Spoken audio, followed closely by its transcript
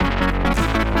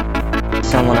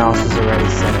else has already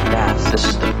said it best. This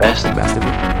is the best of it.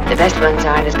 The best ones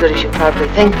aren't as good as you probably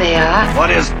think they are. What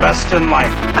is best in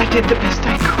life? I did the best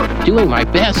I could. Doing my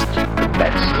best.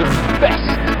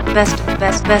 That's the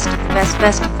best. Best.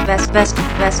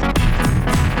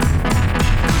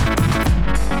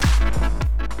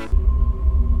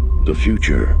 The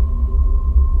future.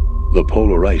 The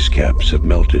polar ice caps have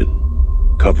melted,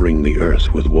 covering the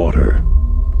Earth with water.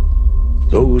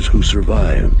 Those who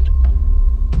survived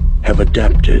have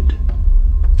adapted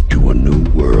to a new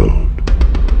world.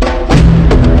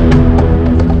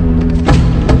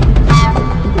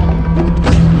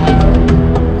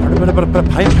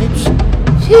 Pipes.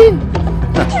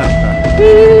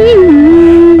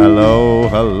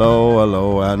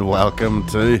 Hello, and welcome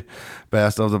to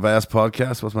Best of the Best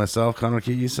podcast with myself, Connor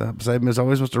Keys. Beside me, as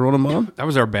always, Mr. Ronan Mullen. That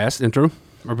was our best intro,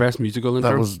 our best musical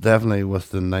intro. That was definitely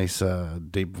with the nice,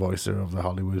 deep voice there of the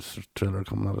Hollywood thriller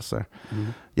coming at us there. Mm-hmm.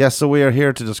 Yes, so we are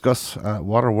here to discuss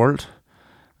Waterworld,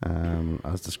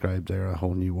 as described there, a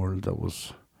whole new world that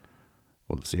was.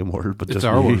 Well, the same world, but just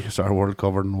our world. It's our world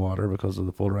covered in water because of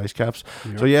the polar ice caps.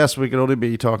 Yep. So yes, we could only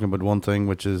be talking about one thing,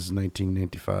 which is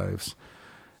 1995's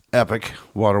epic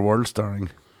Waterworld, starring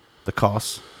the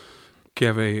Cos.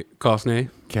 Kevin Costner.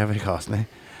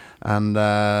 And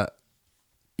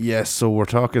yes, so we're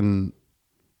talking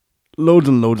loads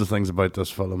and loads of things about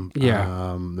this film.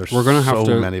 Yeah. There's we're gonna have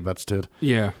so many bits to it.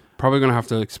 Yeah, probably going to have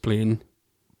to explain.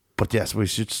 But yes, we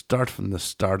should start from the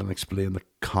start and explain the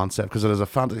concept, because it is a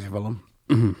fantasy film.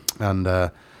 Mm-hmm. And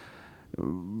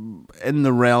in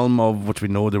the realm of what we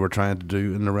know they were trying to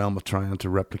do, in the realm of trying to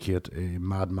replicate a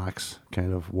Mad Max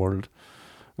kind of world.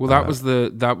 Well, that was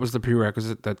the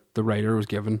prerequisite that the writer was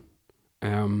given.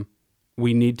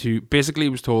 We need to, basically he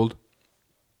was told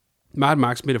Mad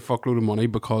Max made a fuckload of money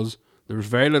because there was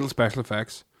very little special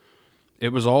effects.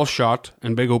 It was all shot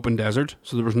in big open desert,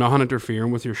 so there was nothing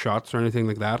interfering with your shots or anything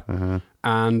like that. Uh-huh.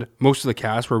 And most of the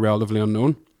cast were relatively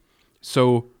unknown.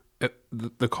 So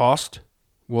the cost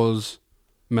was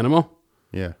minimal.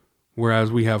 Yeah. Whereas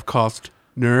we have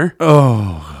Costner.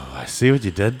 Oh, I see what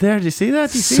you did there. Did you see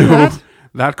that? Did you see that?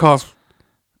 That cost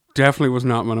definitely was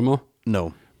not minimal.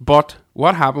 No. But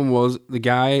what happened was the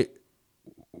guy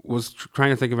was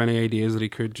trying to think of any ideas that he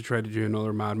could to try to do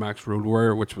another Mad Max Road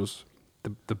Warrior, which was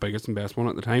the biggest and best one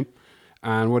at the time.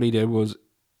 And what he did was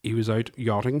he was out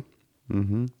yachting.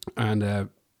 Mm-hmm. And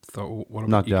thought, what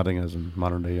not yachting as in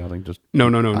modern day yachting, just no,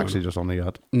 actually just on the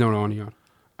yacht. No, on a yacht.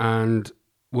 And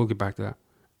we'll get back to that.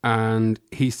 And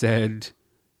he said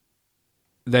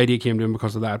the idea came to him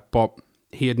because of that, but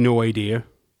he had no idea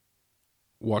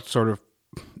what sort of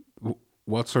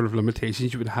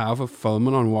limitations you would have of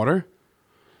filming on water,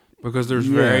 because there's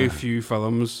very few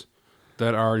films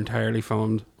that are entirely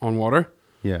filmed on water.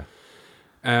 Yeah.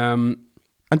 And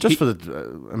just for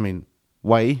the,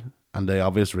 why? And the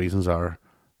obvious reasons are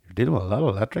you're dealing with a lot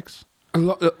of electrics. A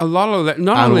lot of that.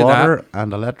 Not and only water that,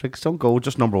 and electrics don't go.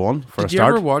 Just number one for a start. Did you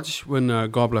ever watch when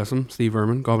God bless him, Steve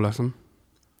Irwin, God bless him,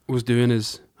 was doing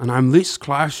his "and I'm this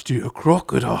close to a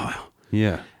crocodile."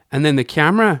 Yeah. And then the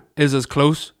camera is as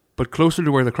close, but closer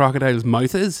to where the crocodile's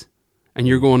mouth is, and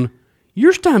you're going,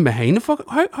 you're standing behind the fuck.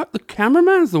 How the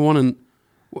cameraman's the one in.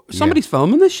 Somebody's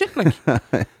filming this shit. Like,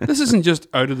 this isn't just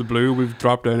out of the blue. We've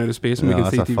dropped down out of space and we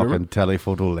can see that's a Steve Irwin. fucking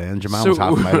telephoto lens. Your man was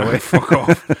half a mile away. Fuck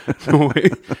off. No way.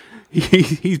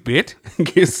 He's bait in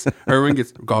case Irwin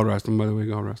gets. God rest him, by the way.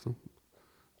 God rest him.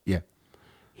 Yeah.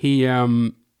 He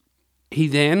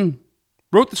then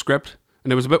wrote the script,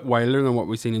 and it was a bit wilder than what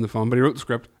we've seen in the film. But he wrote the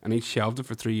script and he shelved it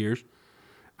for 3 years.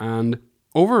 And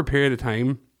over a period of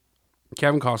time,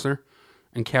 Kevin Costner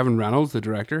and Kevin Reynolds, the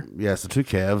director. Yes, the two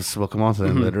Kevs. We'll come on to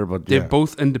them later, but they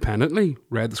both independently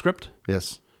read the script.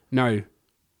 Yes. Now,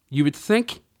 you would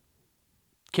think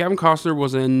Kevin Costner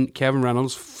was in Kevin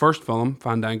Reynolds' first film,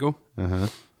 Fandango. Uh-huh.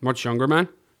 Much younger man.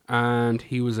 And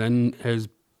he was in his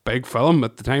big film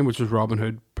at the time, which was Robin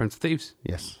Hood, Prince of Thieves.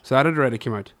 Yes. So that had already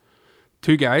come out.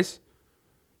 Two guys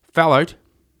fell out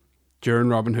during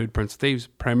Robin Hood, Prince of Thieves,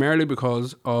 primarily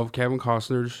because of Kevin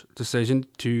Costner's decision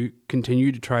to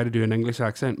continue to try to do an English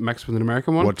accent mixed with an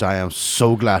American one. Which I am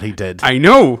so glad he did. I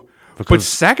know. Because but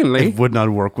secondly, it would not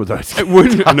work without it.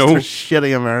 Wouldn't. No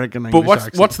shitty American English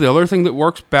accent. But what's the other thing that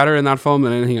works better in that film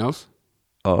than anything else?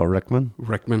 Oh, Rickman.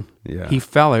 Yeah. He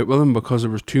fell out with him because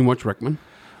there was too much Rickman.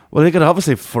 Well, they could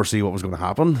obviously foresee what was going to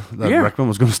happen. That Rickman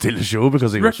was going to steal the show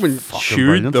because Rickman was fucking chewed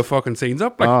brilliant. the fucking scenes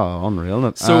up. Like, unreal.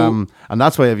 So, and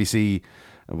that's why if you see,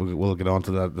 we'll get on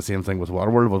to the same thing with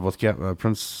Waterworld, but with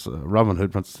Robin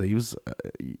Hood, Prince of Thieves,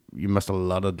 you missed a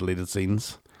lot of deleted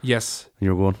scenes. Yes. And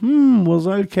you were going, was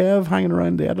Old Kev hanging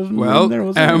around the editing Well, room there?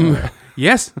 Was he?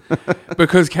 yes,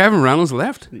 because Kevin Reynolds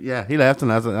left Yeah, he left, and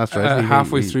that's right.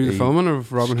 halfway through the filming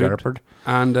of Robin Hood, Scarpered.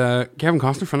 and Kevin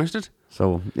Costner finished it.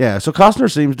 So yeah, so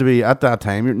Costner seems to be at that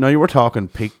time. You were talking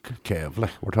peak Kev,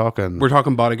 like we're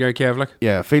talking Bodyguard Kev, like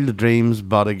yeah, Field of Dreams,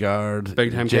 Bodyguard,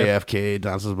 Big Time Kev. JFK,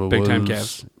 Dances with Big Time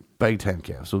Wolves, Kev. Big Time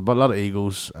Kev. So but a lot of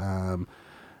egos,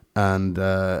 and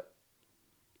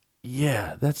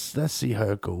yeah, let's see how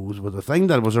it goes with the thing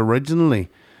that was originally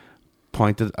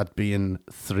pointed at being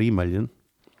 3 million,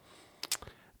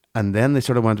 and then they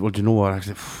sort of went, well, do you know what?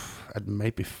 Actually, it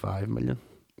might be 5 million.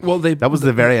 Well, That was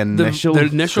the very initial the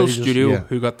initial stages, studio yeah.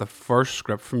 who got the first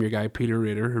script from your guy Peter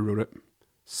Rader, who wrote it,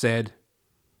 said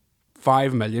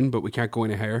 5 million, but we can't go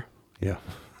any higher Yeah,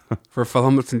 for a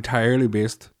film that's entirely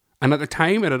based. And at the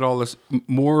time, it had all this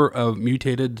more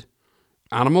mutated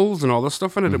animals and all this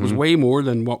stuff in it. It Mm-hmm. was way more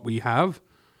than what we have.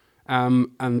 And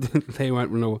they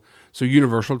went, well, no. So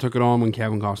Universal took it on when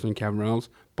Kevin Costner and Kevin Reynolds,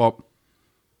 but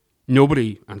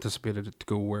nobody anticipated it to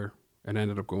go where it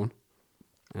ended up going.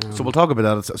 so we'll talk about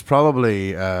that. It's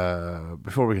probably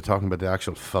before we get talking about the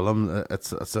actual film.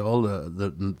 It's all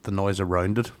the noise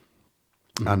around it,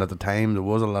 and at the time there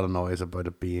was a lot of noise about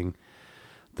it being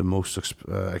the most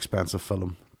expensive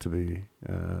film to be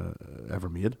ever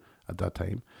made at that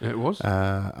time. It was.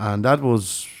 And that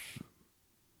was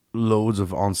loads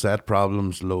of on-set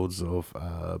problems, loads of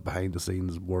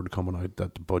behind-the-scenes word coming out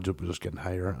that the budget was just getting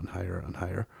higher and higher and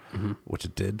higher, which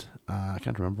it did. I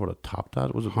can't remember what it topped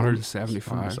at. Was it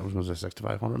 175? I was going to say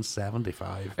 65,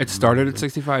 175. It started at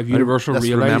 65. Universal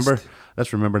realized.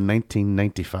 Let's remember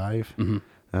 1995.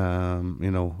 Mm-hmm.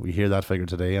 You know, we hear that figure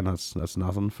today, and that's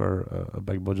nothing for a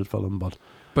big budget film, but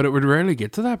But it would rarely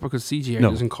get to that because CGI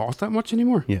No. doesn't cost that much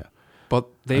anymore. yeah. But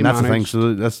they And that's managed. the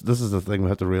thing. So this is the thing we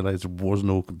have to realize. There was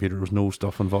no computer. There was no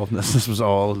stuff involved in this. This was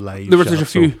all live. There's a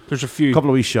shots. few. So There's a few. a couple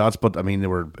of wee shots, but I mean, they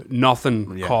were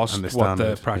Nothing Yeah, cost and they what stand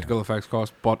the out, practical effects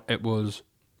cost. But it was,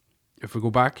 if we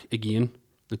go back again,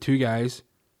 the two guys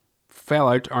fell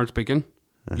out, aren't speaking.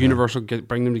 Universal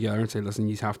bring them together and say, listen,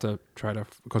 you have to try to,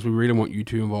 because we really want you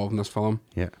two involved in this film.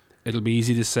 yeah. It'll be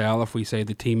easy to sell if we say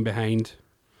the team behind.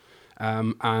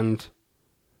 And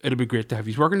it'll be great to have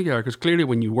you working together because clearly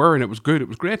when you were and it was good, it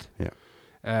was great. Yeah.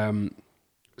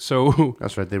 So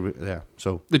That's right.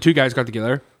 So the two guys got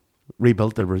together,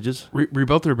 rebuilt their bridges.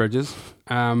 rebuilt their bridges,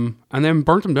 and then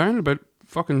burnt them down about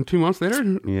fucking 2 months later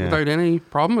Yeah. without any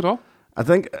problem at all. I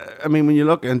think. I mean, when you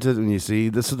look into it and you see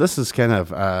this, so this is kind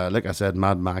of like I said,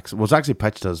 Mad Max was actually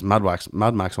pitched as Mad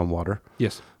Max on water.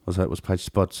 Yes. Was how it was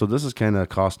pitched, but so this is kind of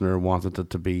Costner wanted it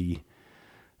to be.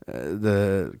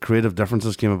 The creative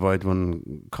differences came about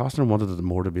when Costner wanted it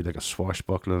more to be like a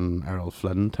swashbuckling Errol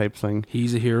Flynn type thing.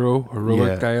 He's a hero, heroic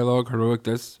Yeah. dialogue, heroic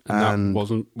this, and that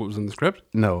wasn't what was in the script.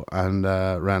 No, and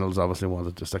Reynolds obviously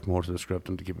wanted to stick more to the script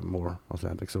and to keep it more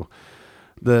authentic. So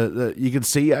the you can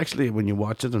see actually when you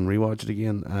watch it and rewatch it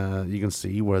again, you can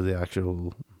see where the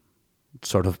actual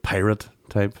sort of pirate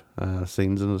type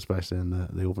scenes in it, especially in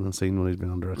the opening scene when he's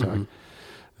been under attack.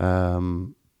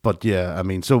 But yeah, I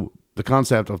mean, so the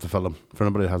concept of the film, for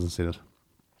anybody that hasn't seen it,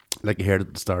 like you heard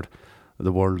at the start,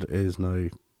 the world is now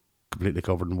completely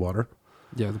covered in water.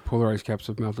 Yeah, the polar ice caps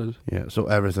have melted. Yeah, so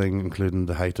everything, including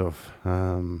the height of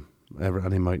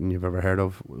any mountain you've ever heard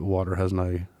of, water has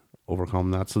now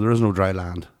overcome that. So there is no dry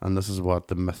land, and this is what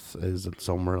the myth is, that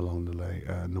somewhere along the line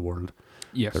in the world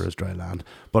Yes. there is dry land,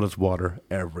 but it's water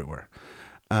everywhere.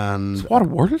 And It's what a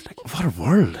word is like. what a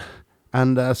world!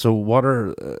 And so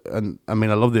water, and I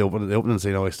mean, I love the opening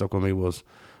scene. Always stuck with me was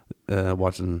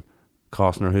watching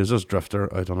Costner, who's this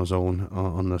drifter out on his own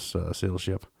on this sail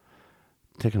ship,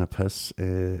 taking a piss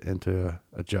into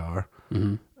a jar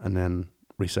and then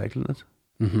recycling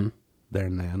it there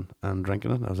and then and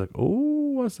drinking it. I was like,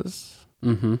 oh, what's this? I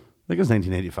think it's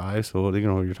 1985, so you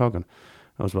know, you're talking.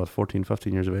 I was about 14,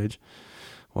 15 years of age.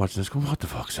 Watching this, going, what the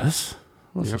fuck's this?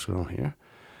 What's this going on here?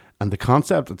 And the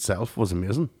concept itself was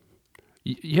amazing.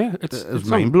 Yeah, it's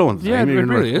mind blowing. Yeah, it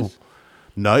really is.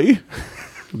 Now,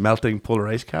 melting polar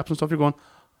ice caps and stuff, you're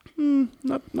going,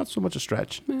 not so much a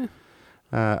stretch.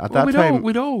 At that time,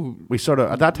 we'd all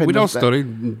at that time we'd all this-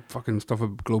 studied fucking stuff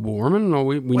of global warming. No,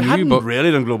 we We knew, hadn't but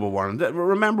really done global warming.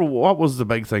 Remember what was the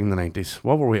big thing in the 90s?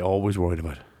 What were we always worried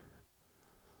about?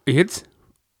 AIDS.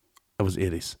 It was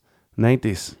 80s,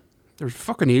 90s. There's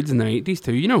fucking AIDS in the 80s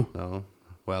too. You know. No,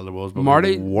 well there was, but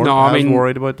Marty- we weren't no, I as mean-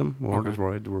 worried about them. We weren't as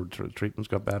worried. Treatments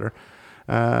got better.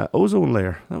 Ozone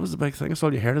layer. That was the big thing. That's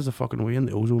all you heard is the fucking way, and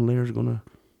the ozone layer is gonna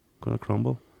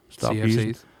crumble.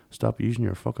 CFCs. Stop using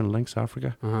your fucking links,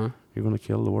 Africa. Uh-huh. You're gonna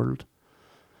kill the world.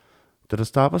 Did it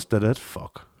stop us? Did it?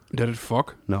 Fuck. Did it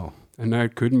fuck? No. And now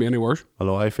it couldn't be any worse.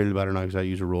 Although I feel better now because I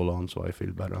use a roll-on, so I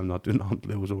feel better. I'm not doing on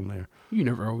the ozone layer. You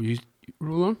never used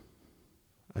roll-on?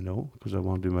 I know, because I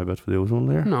want to do my bit for the ozone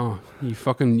layer. No. You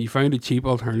found a cheap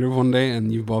alternative one day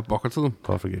and you bought buckets of them.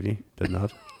 God forgive you. Did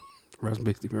not. Rest in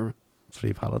peace, Steve Irwin.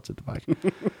 3 pallets at the back.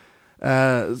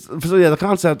 So yeah, the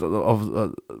concept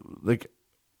of like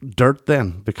dirt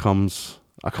then becomes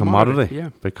a commodity. Yeah.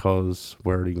 Because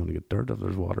where are you going to get dirt if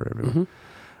there's water everywhere?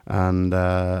 And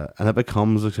it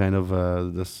becomes a kind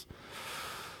of this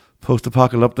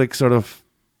post-apocalyptic sort of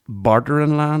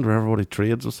bartering land where everybody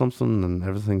trades with something and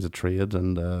everything's a trade,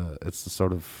 and it's the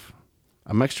sort of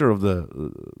a mixture of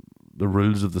the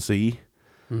rules of the sea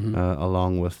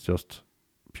along with just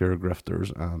pure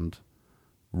grifters and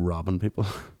robbing people.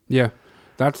 Yeah.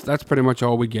 That's pretty much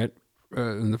all we get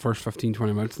in the first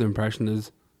 15-20 minutes. The impression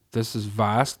is this is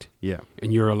vast. Yeah.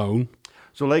 And you're alone.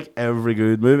 So like every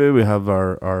good movie, we have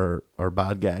our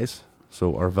bad guys.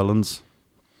 So our villains.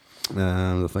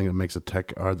 And the thing that makes it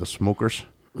tick are the smokers.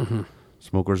 Mm-hmm.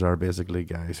 Smokers are basically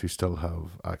guys who still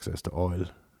have access to oil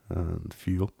and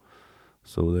fuel.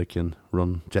 So they can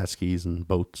run jet skis and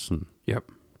boats and Yep.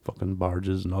 fucking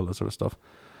barges and all that sort of stuff.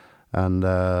 And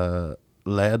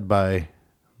led by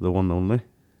the one and only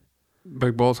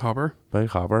Big Balls Hopper. Big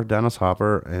Hopper, Dennis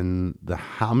Hopper, in the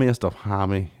hammiest of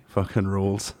hammy fucking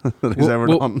roles that he's ever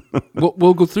done.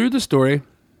 we'll go through the story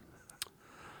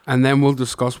and then we'll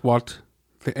discuss what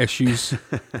the issues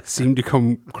seem to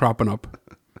come cropping up.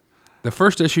 The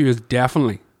first issue is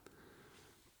definitely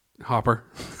Hopper.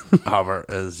 Hopper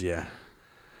is, yeah.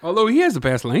 Although he has the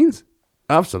best lines.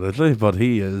 Absolutely, but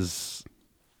he's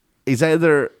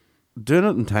either doing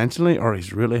it intentionally or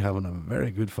he's really having a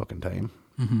very good fucking time.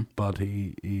 Mm-hmm. But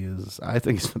he is, I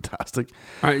think he's fantastic.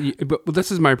 But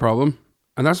this is my problem.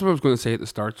 And that's what I was going to say at the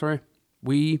start, sorry.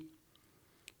 We're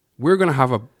going to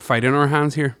have a fight in our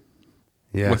hands here.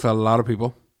 Yeah. With a lot of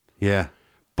people. Yeah.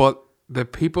 But the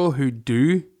people who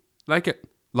do like it,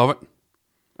 love it.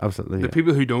 Absolutely. The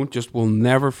people who don't just will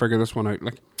never figure this one out.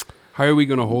 Like, how are we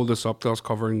going to hold this up to us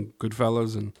covering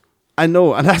Goodfellas? And I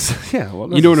know, and that's, yeah.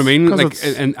 Well, you know what I mean? Like,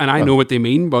 and I know what they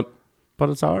mean, but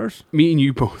it's ours. me and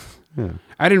you both. Yeah.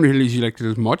 I didn't realize you liked it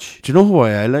as much. Do you know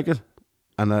why I like it?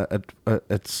 And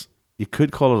it's, you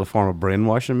could call it a form of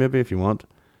brainwashing maybe if you want.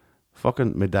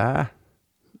 Fucking my dad,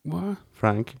 What?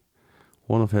 Frank,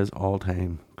 one of his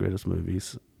all-time greatest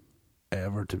movies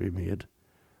ever to be made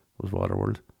was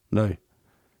Waterworld. Now,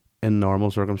 in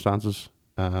normal circumstances,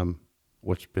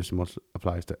 which basically much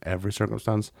applies to every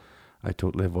circumstance, I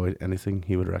totally avoid anything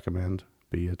he would recommend,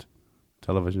 be it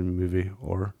television, movie,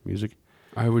 or music.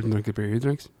 I wouldn't drink the beer he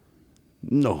drinks.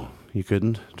 No, you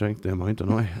couldn't drink the amount,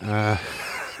 anyway.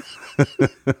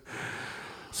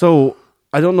 So,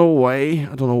 I don't know why.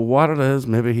 I don't know what it is.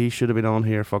 Maybe he should have been on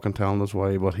here fucking telling us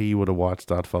why, but he would have watched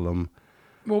that film.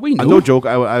 Well, we know. No joke,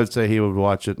 I would say he would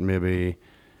watch it maybe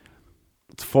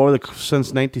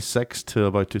since 96 to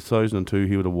about 2002,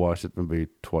 he would have watched it maybe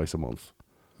twice a month.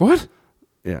 What?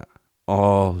 Yeah.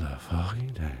 All the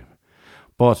fucking time.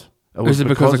 But Is it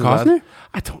because of Costner? that.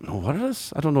 I don't know what it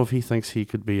is. I don't know if he thinks he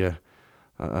could be a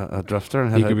drifter.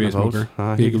 And He could be a smoker.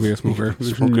 He could be a smoker.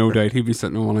 There's no doubt he'd be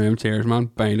sitting on one of them chairs, man,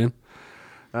 banging.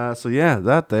 So yeah,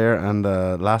 that there and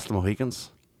Last of the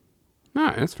Mohicans.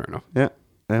 Nah, that's fair enough. Yeah.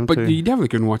 Them But two. you definitely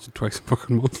couldn't watch it twice a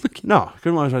fucking month. Like. No,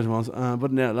 couldn't watch it once.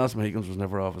 But yeah, Last of the Mohicans was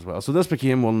never off as well. So this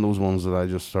became one of those ones that I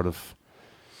just sort of.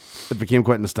 It became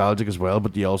quite nostalgic as well,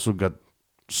 but you also got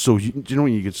do you know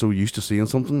when you get so used to seeing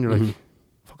something, you're like,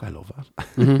 fuck, I love that.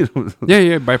 Mm-hmm.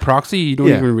 Yeah. By proxy, you don't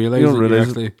even realize that you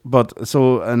actually. it. But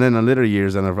so, and then in later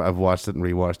years, then I've watched it and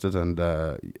rewatched it, and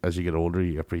as you get older,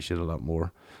 you appreciate it a lot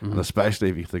more, and especially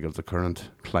if you think of the current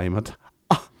climate.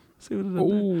 See what it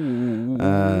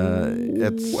did?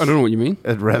 It's I don't know what you mean.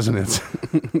 it resonates.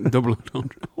 Double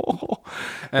entendre.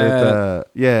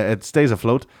 It stays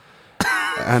afloat.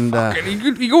 And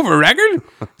You go for a record?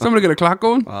 Somebody get a clock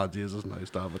going? oh Jesus, no,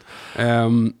 stop it.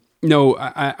 No,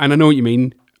 and I know what you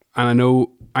mean, and I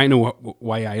know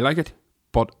why I like it,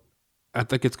 but I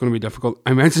think it's going to be difficult.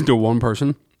 I mentioned to one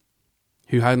person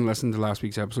who hadn't listened to last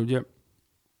week's episode yet,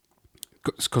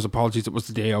 because apologies, it was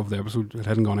the day of the episode, it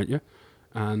hadn't gone out yet,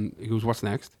 and he goes, "What's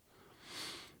next?"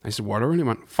 I said, "Water," and he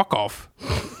went, "Fuck off."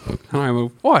 And I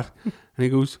went, "What?" And he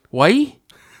goes, "Why?"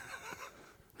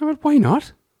 I went, "Why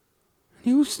not?" And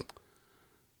he goes,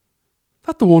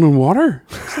 "That the one on water?"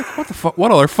 I was like, what the fuck?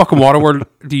 What other fucking Waterworld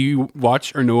do you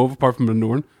watch or know of apart from the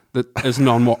Norn that isn't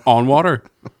on water?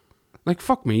 Like,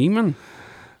 fuck me, man.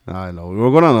 I know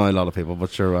we're going to annoy a lot of people,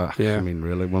 but sure. Yeah. I mean,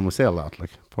 really, when we say a lot,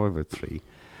 like probably about 3.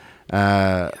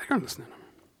 They're listening.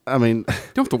 I mean, You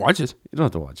don't have to watch it. you don't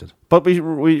have to watch it, but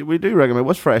we do recommend.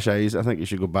 What's fresh eyes? I think you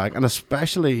should go back, and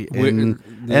especially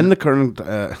in the current.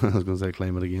 I was going to say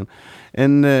climate again,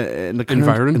 in the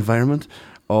current environment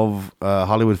of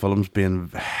Hollywood films being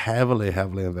heavily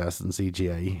invested in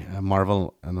CGI,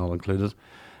 Marvel and all included.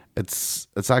 It's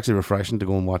actually refreshing to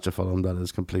go and watch a film that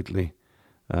is completely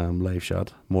live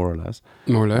shot, more or less.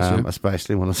 More or less, yeah.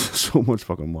 Especially when it's so much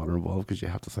fucking water involved, because you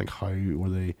have to think, how were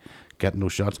they getting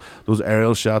those shots, those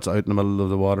aerial shots out in the middle of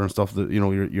the water and stuff. That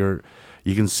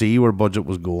you can see where budget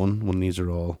was going when these are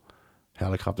all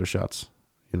helicopter shots.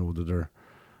 That they're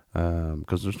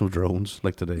because there's no drones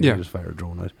like today. Yeah. You just fire a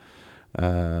drone out.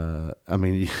 I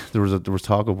mean, there was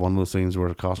talk of one of the scenes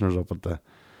where Costner's up at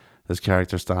his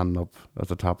character standing up at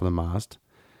the top of the mast,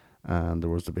 and there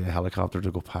was to be a helicopter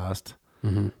to go past,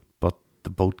 but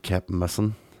the boat kept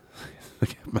missing. They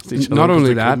kept missing each other. Not 'cause only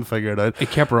they that, couldn't figure it out. It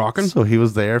kept rocking. So he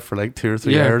was there for like 2 or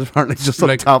 3 hours, apparently, just on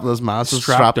Like, top of this mast,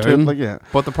 strapped to it. Like, yeah.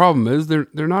 But the problem is they're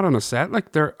not on a set.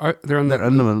 Like they're in the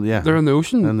middle, yeah. They're in the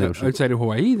ocean, In the ocean. outside of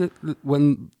Hawaii. That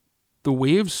when the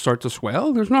waves start to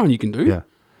swell, there's nothing you can do. Yeah.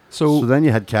 So then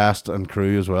you had cast and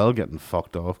crew as well getting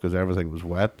fucked off because everything was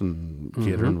wet and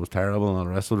catering was terrible and all the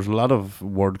rest. So there's a lot of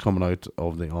word coming out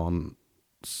of the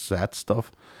on-set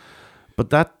stuff. But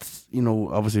that,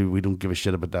 obviously we don't give a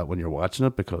shit about that when you're watching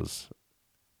it because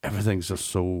everything's just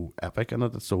so epic in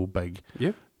it. It's so big.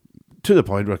 yeah, To the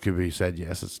point where it could be said,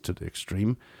 yes, it's to the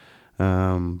extreme.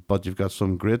 But you've got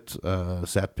some great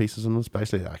set pieces in it,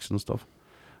 especially the action stuff.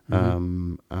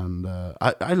 And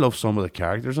I love some of the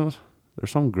characters in it.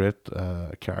 There's some great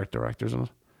character actors in it.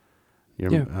 What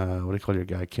do you call your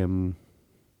guy? Kim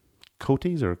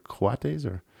Coates or Coates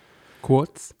or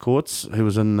quotes. Coates, who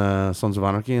was in Sons of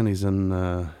Anarchy, and he's in.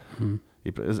 Has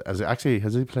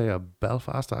he play a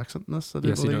Belfast accent in this?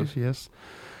 Yes, he does. Yes,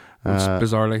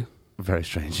 Bizarrely, very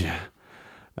strange. Yeah,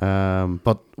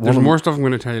 but there's more stuff I'm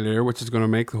going to tell you later, which is going to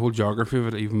make the whole geography of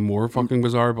it even more fucking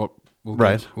bizarre. But we'll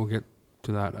get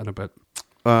to that in a bit.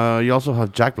 You also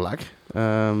have Jack Black.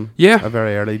 A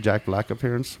very early Jack Black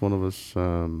appearance. One of his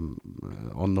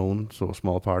unknown, so a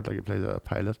small part, like he played a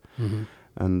pilot.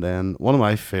 And then one of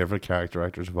my favorite character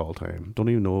actors of all time. Don't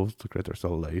even know if the creator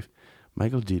still alive.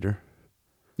 Michael Jeter.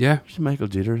 Yeah, He's Michael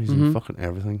Jeter. He's in fucking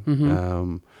everything.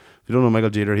 If you don't know Michael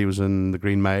Jeter, he was in The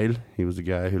Green Mile. He was the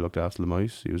guy who looked after the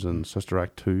mouse. He was in Sister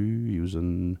Act 2. He was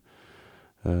in.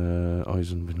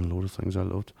 He's in a load of things I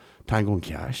loved. Tango and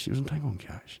Cash. He was in Tango and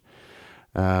Cash.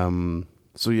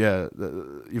 So yeah,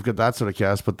 you've got that sort of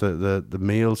cast, but the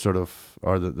male sort of,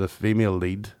 or the female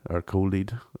lead or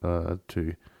co-lead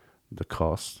to the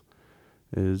cast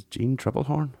is Jean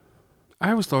Triplehorn.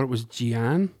 I always thought it was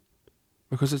Jeanne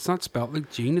because it's not spelled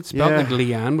like Jean; it's spelled like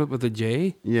Leanne but with a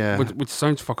J. Yeah, which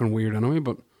sounds fucking weird anyway.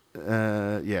 But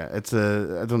it's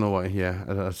I don't know why.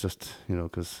 Yeah, it's just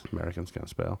because Americans can't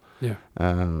spell. Yeah.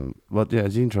 But yeah,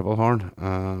 Jean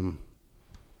Triplehorn.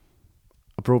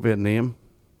 Appropriate name.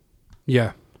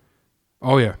 Yeah.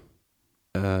 Oh yeah.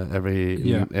 Every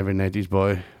 90s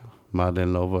boy, madly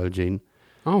in love with Jean.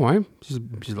 Oh, why? She's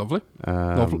lovely.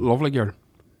 Lovely girl.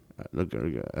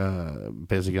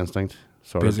 Basic Instinct.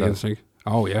 Basic Instinct.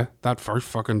 Oh yeah, that first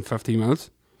fucking 15 minutes.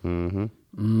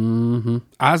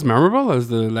 As memorable as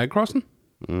the leg crossing.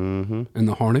 In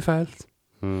the Horny Files.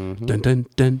 Dun dun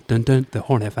dun dun dun. The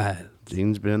Horny Files.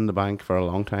 Jean's been in the bank for a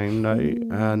long time now,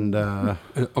 and of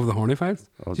the Horny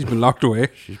Files. She's been locked away.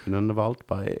 She's been in the vault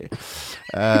by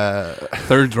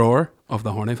third drawer of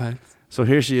the Horny Files. So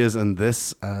here she is in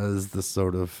this as the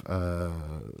sort of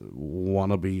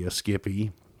wannabe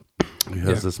escapee who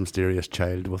has this mysterious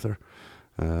child with her,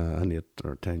 an 8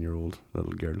 or 10-year-old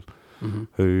little girl,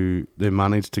 who they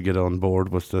managed to get on board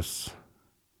with this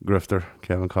grifter,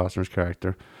 Kevin Costner's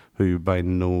character, who by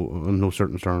no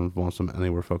certain terms wants them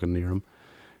anywhere fucking near him.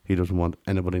 He doesn't want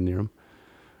anybody near him.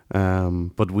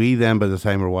 But we then, by the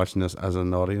time we're watching this as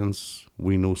an audience,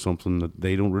 we know something that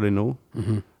they don't really know,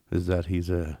 is that he's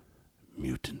a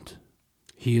mutant.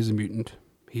 He is a mutant.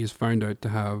 He is found out to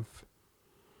have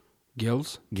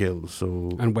gills,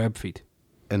 so and web feet,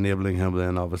 enabling him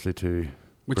then obviously to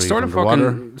which breathe sort of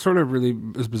underwater. fucking sort of really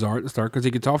is bizarre at the start because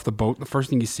he gets off the boat. The first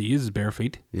thing he sees is his bare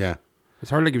feet. Yeah,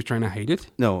 it's hardly like he was trying to hide it.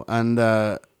 No, and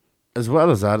as well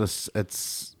as that,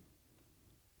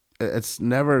 it's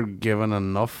never given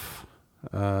enough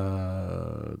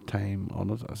time on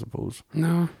it, I suppose.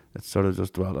 No, it's sort of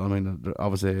just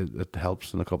obviously it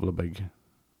helps in a couple of big,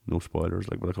 no spoilers,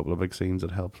 like with a couple of big scenes.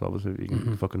 It helps obviously if you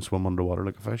can fucking swim underwater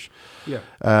like a fish. Yeah.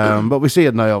 But we see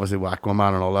it now, obviously with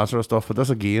Aquaman and all that sort of stuff. But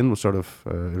this again was sort of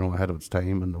ahead of its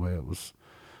time in the way it was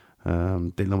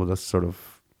dealing with this sort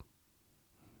of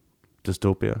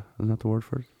dystopia. Isn't that the word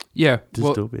for it? Yeah,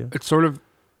 well, dystopia. it's sort of,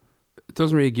 it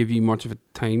doesn't really give you much of a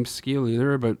time scale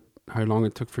either about how long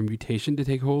it took for mutation to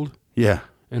take hold Yeah.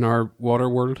 in our water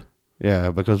world.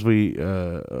 Yeah, because we,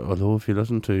 although if you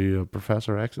listen to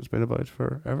Professor X, it's been about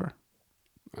forever.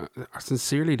 I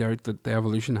sincerely doubt that the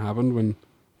evolution happened when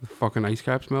the fucking ice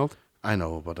caps melt. I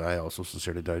know, but I also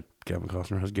sincerely doubt Kevin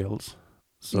Costner has gills.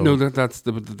 So, No, that's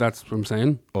what I'm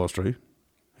saying. Oh, it's true.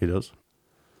 He does.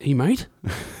 He might.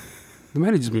 They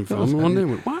might have just been filming one day.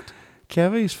 and went, what?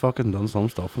 Kevy's fucking done some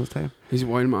stuff in his time. He's a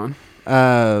wild man.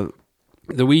 Uh,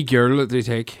 The wee girl that they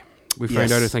take, we find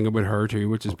Yes. out a thing about her too,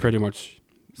 which is pretty much,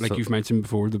 like So- you've mentioned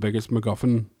before, the biggest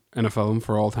MacGuffin in a film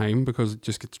for all time because it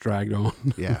just gets dragged on.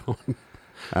 yeah.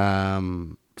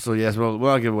 So yes, well,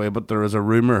 I'll give away, but there is a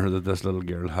rumor that this little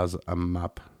girl has a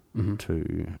map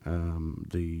to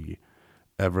the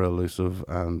ever elusive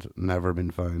and never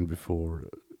been found before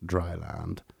dry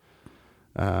land,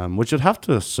 which you'd have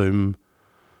to assume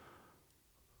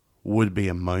would be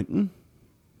a mountain,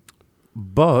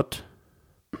 but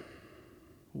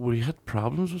we had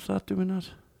problems with that, do we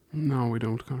not? No, we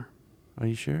don't, Connor. Are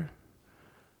you sure?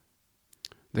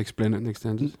 They explain it in the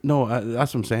extended. No,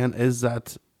 that's what I'm saying. Is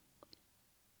it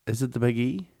the Big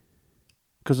E?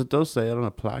 Because it does say it on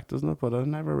a plaque, doesn't it? But I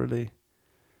never really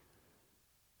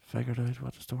figured out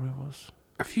what the story was.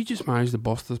 If you just managed to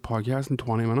bust this podcast in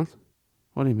 20 minutes,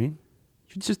 What do you mean?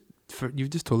 you've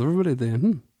just told everybody the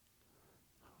ending.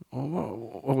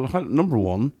 Well, number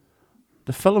one,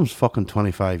 the film's fucking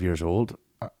 25 years old.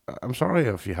 I'm sorry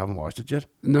if you haven't watched it yet.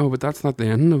 No, but that's not the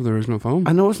ending of the original film.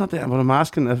 I know it's not the end, but I'm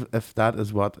asking if that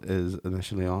is what is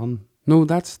initially on. No,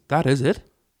 that is it.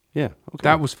 Yeah, okay.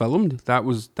 That was filmed. That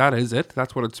is it.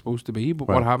 That's what it's supposed to be. But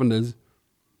what Right. happened is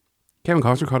Kevin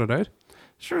Costner cut it out.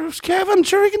 Sure, it's Kevin.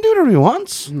 Sure, he can do whatever he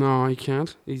wants. No, he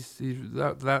can't. He's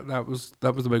that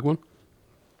was the big one.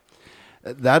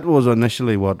 That was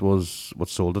initially what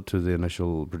sold it to the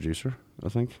initial producer. I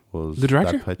think was The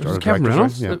director, that pitch, it was or Kevin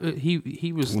director's Reynolds. right, Yeah.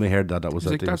 He was. When they heard that was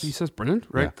He's it. like that. He says brilliant,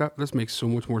 right? Yeah. This makes so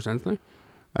much more sense now.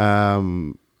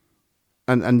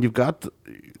 And you've got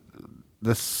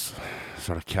this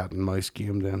sort of cat and mouse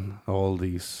game. Then all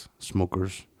these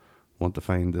smokers want to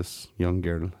find this young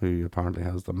girl who apparently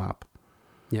has the map.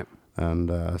 Yep. And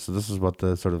so this is what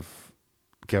the sort of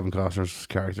Kevin Costner's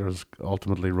character is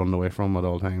ultimately run away from at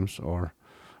all times, or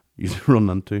he's run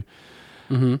into.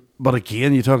 Mm-hmm. But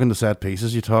again, you're talking the set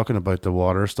pieces. You're talking about the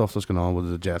water stuff that's going on with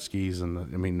the jet skis, and I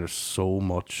mean, there's so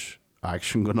much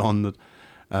action going on that,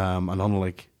 and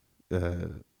unlike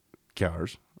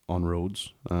cars on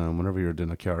roads, whenever you're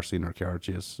doing a car scene or car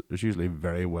chase, it's usually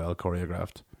very well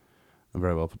choreographed and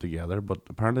very well put together. But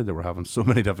apparently, they were having so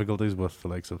many difficulties with the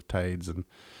likes of tides and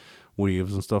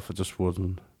waves and stuff. It just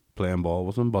wasn't playing ball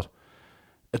with them. But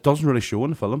it doesn't really show in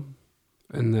the film.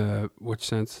 In which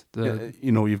sense?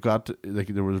 You've got, like,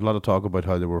 there was a lot of talk about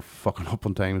how they were fucking up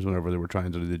on times whenever they were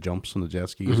trying to do the jumps on the jet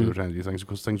skis. They were trying to do things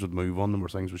because things would move on them or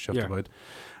things would shift about,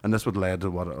 and this would lead to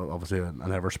what obviously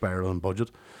an ever spiraling budget.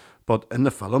 But in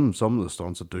the film, some of the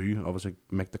stunts that do obviously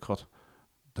make the cut,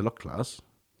 they look class.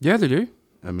 Yeah, they do.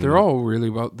 I mean, They're all really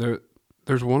well.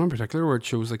 There's one in particular where it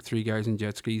shows like three guys in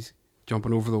jet skis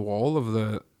jumping over the wall of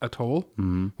the atoll,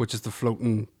 which is the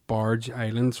floating barge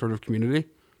island sort of community.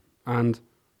 And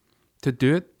to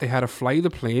do it, they had to fly the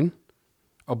plane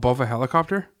above a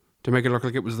helicopter to make it look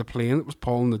like it was the plane that was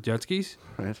pulling the jet skis.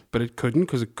 right. But it couldn't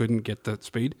because it couldn't get that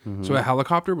speed. So a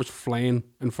helicopter was flying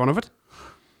in front of it.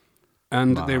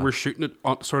 And they were shooting it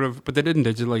on, sort of, but they didn't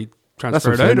digitally transfer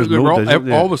what it I'm saying, out. there's They no were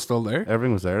digital, all was still there.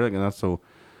 Everything was there, like, and that's so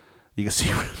you can see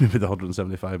where maybe the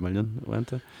 175 million went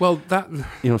to. Well, that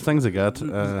Things like that.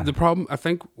 the problem, I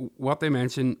think, what they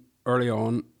mentioned early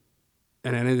on,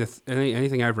 and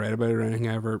anything I've read about it or anything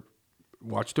I ever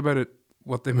watched about it,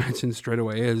 what they mentioned straight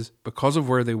away is because of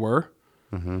where they were,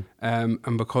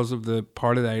 and because of the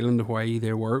part of the island of Hawaii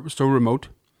they were, it was so remote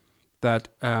that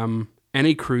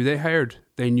any crew they hired,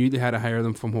 they knew they had to hire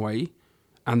them from Hawaii,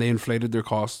 and they inflated their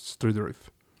costs through the roof.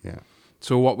 Yeah.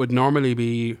 So what would normally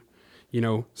be,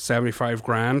 75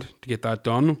 grand to get that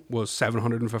done was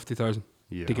 750,000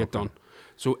 to get done.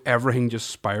 So everything just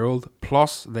spiraled.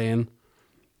 Plus, then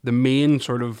the main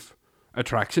sort of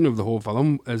attraction of the whole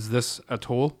film is this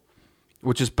atoll,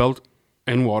 which is built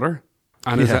in water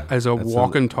and is a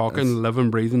walking, talking,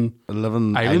 living, breathing A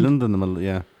living island. in the middle,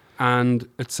 yeah. And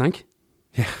it sank.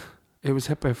 Yeah. It was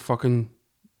hit by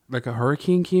like a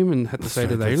hurricane came and hit the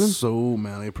side of the There's island. so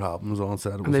many problems on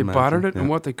set. And they battered it, and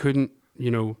what they couldn't,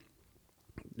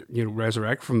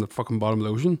 resurrect from the fucking bottom of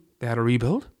the ocean, they had to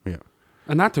rebuild. Yeah.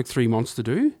 And that took 3 months to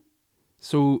do.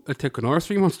 So it took another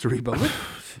 3 months to rebuild it.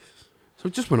 So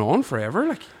it just went on forever,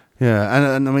 like. Yeah,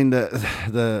 and I mean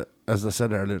the as I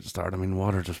said earlier at the start, I mean,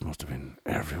 water just must have been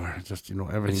everywhere. Just, you know,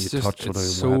 everything It's you just touch.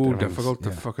 it's so difficult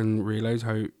to fucking realize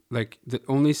how, like, the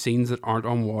only scenes that aren't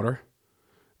on water.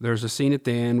 There's a scene at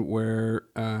the end where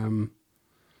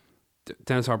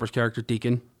Dennis Hopper's character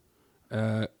Deacon,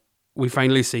 we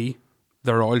finally see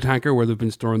their oil tanker where they've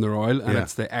been storing their oil, and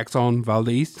it's the Exxon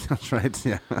Valdez, That's right,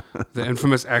 yeah. the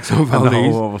infamous Exxon And the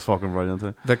Valdez whole was fucking brilliant.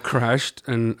 Too. that crashed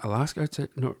in Alaska. I'd say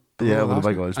no, Yeah, with the Alaska,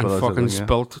 big oil and spill, fucking yeah.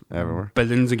 spilt Everywhere.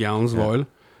 billions of gallons of Yeah. oil,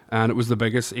 and it was the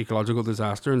biggest ecological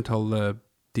disaster until the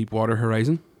Deepwater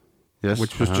Horizon. Yes.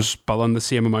 Which was just spilling the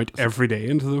same amount every day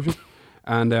into the ocean.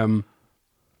 And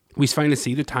we finally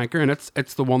see the tanker, and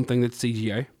it's the one thing that's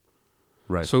CGI.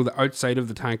 Right. So the outside of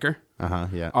the tanker.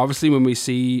 Yeah. Obviously, when we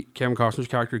see Kevin Costner's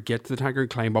character get to the tanker and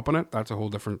climb up on it, that's a whole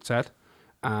different set.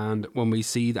 And when we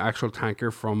see the actual tanker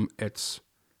from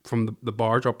the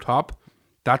barge up top,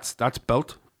 that's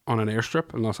built on an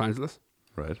airstrip in Los Angeles.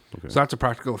 Right. Okay. So that's a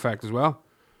practical effect as well.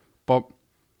 But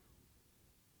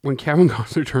when Kevin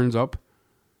Costner turns up,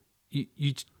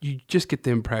 you just get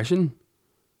the impression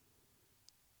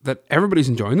that everybody's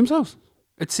enjoying themselves.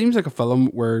 It seems like a film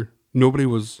where nobody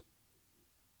was.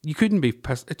 You couldn't be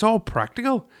pissed. It's all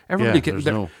practical. Everybody Yeah,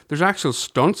 getting there's actual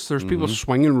stunts. There's people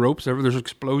swinging ropes. There's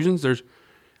explosions. There's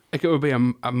like it would be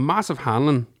a massive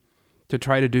handling to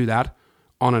try to do that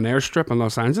on an airstrip in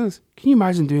Los Angeles. Can you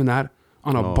imagine doing that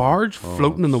on a barge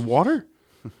floating in the water?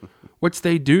 Which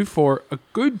they do for a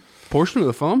good portion of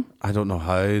the film. I don't know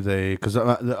how they, because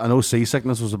I know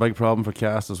seasickness was a big problem for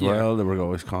cast as Yeah. well. They were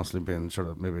always constantly being sort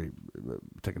of maybe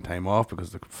taking time off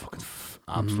because they're fucking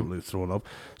absolutely throwing up.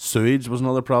 Sewage was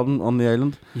another problem on the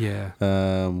island. Yeah.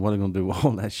 What are they going to do with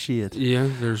all that shit? Yeah,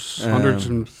 there's hundreds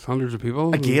and hundreds of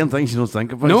people. Again, things you don't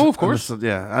think about. No, of course.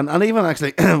 And and even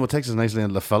actually, what takes us nicely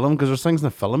into the film, because there's things in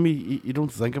the film you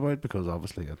don't think about, because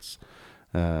obviously it's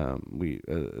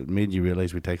it made you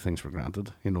realize we take things for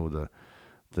granted. You know,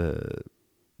 the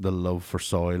love for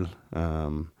soil,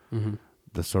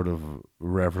 the sort of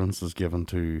reverence is given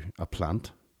to a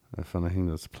plant. If anything,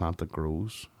 that's a plant that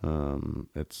grows.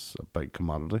 It's a big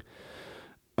commodity.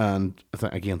 And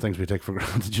again, things we take for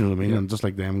granted, you know what I mean? Yeah. And just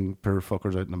like them poor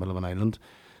fuckers out in the middle of an island,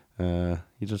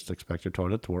 you just expect your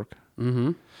toilet to work.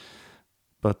 Mm-hmm.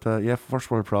 But first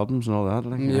world problems and all that.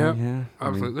 Like, Yeah, yeah,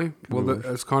 absolutely.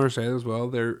 As Connor said as well,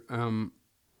 they're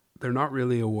not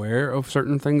really aware of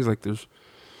certain things. Like the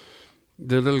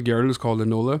little girl is called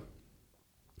Enola,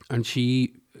 and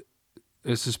she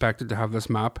is suspected to have this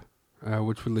map,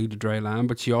 which would lead to dry land.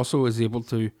 But she also is able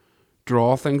to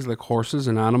draw things like horses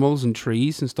and animals and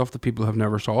trees and stuff that people have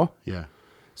never saw. Yeah.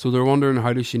 So they're wondering,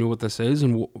 how does she know what this is?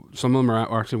 And some of them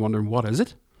are actually wondering, what is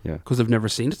it? Yeah. Because they've never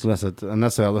seen it. So that's it. And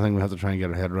that's the other thing we have to try and get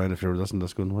our head around if you're listening to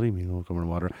this going, what do you mean old coming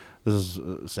water? This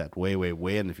is set way, way,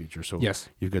 way in the future. So Yes.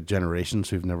 you've got generations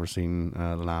who've never seen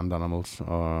land animals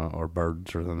or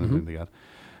birds or anything like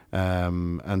that.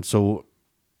 And so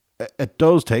it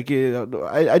does take you.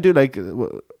 I do like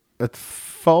it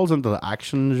falls into the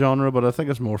action genre, but I think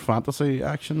it's more fantasy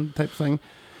action type thing.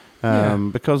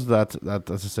 Because that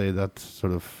as I say, that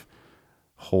sort of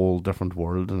whole different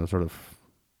world and a sort of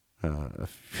a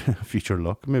future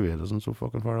look. Maybe it isn't so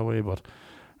fucking far away, but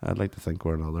I'd like to think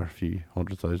we're another few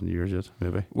 100,000 years yet,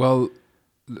 maybe. Well,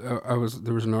 there was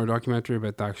another documentary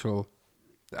about the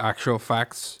actual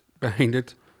facts behind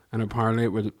it, and apparently it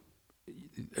would,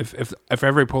 if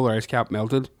every polar ice cap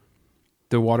melted,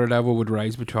 the water level would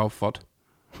rise by 12 foot,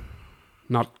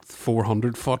 not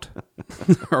 400 foot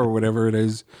or whatever it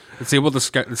is. It's able to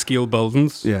scale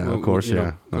buildings. Yeah, of course,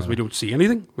 yeah. because we don't see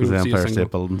anything. We Because the don't see a Empire single.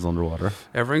 State Building's underwater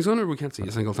Everything's under. We can't see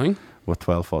a single thing. with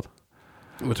 12 foot.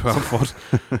 With 12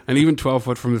 foot. And even 12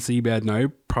 foot from the seabed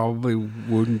now probably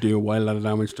wouldn't do a wild lot of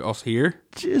damage to us here.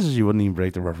 Jesus, you wouldn't even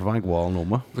break the riverbank wall, no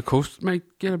more. The coast might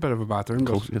get a bit of a battering.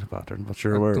 Coast get a pattern, but I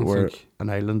sure, don't we're think- an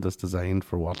island that's designed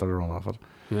for water to run off it.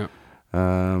 Yeah.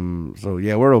 So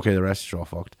yeah, we're okay. The rest is all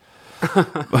fucked.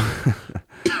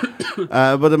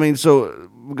 But I mean, so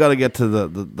we got to get to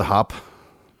the Hop,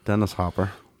 Dennis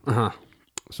Hopper. Uh-huh.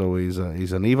 So he's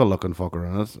an evil looking fucker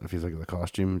in it. If you think of the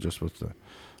costume, just with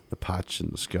the patch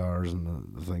and the scars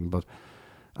and the thing. But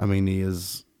I mean, he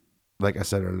is, like I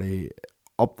said earlier,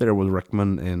 up there with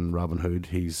Rickman in Robin Hood.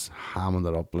 He's hamming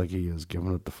it up like he is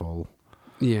giving it the full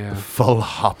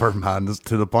Hopper, man. It's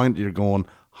to the point you're going,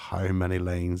 how many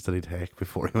lines did he take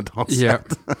before he went on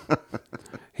set? Yeah.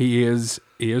 He is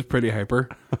pretty hyper.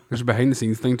 There's a behind the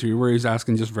scenes thing too where he's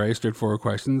asking just very straightforward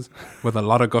questions with a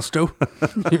lot of gusto.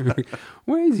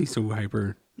 Why is he so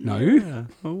hyper now? Yeah,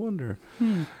 I wonder.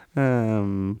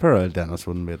 Poor old Dennis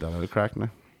wouldn't be that out of crack now.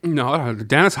 No,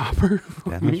 Dennis Hopper.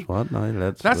 Dennis, what?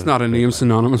 No, That's not a name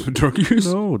synonymous with drug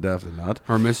use No, definitely not.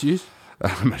 or misuse.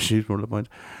 She's more the point.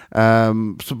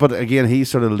 So, but again, he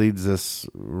sort of leads this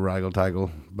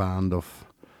raggle-taggle band of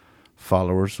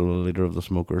followers, so the leader of the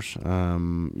smokers.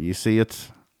 You see it,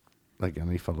 like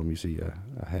any film, you see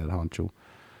a head honcho.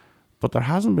 But there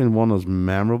hasn't been one as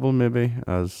memorable, maybe,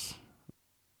 as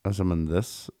I'm in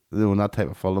this. That type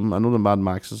of film. I know the Mad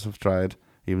Maxes have tried,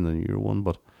 even the newer one,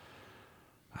 but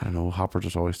I don't know, Hopper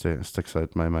just always sticks out in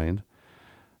my mind.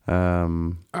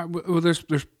 Well, there's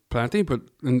plenty, but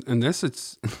in this,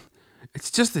 it's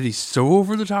just that he's so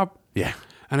over the top. Yeah.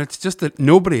 And it's just that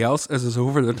nobody else is as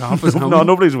over the top as him. No,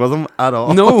 nobody's with him at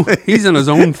all. No, he's in his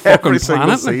own fucking Every single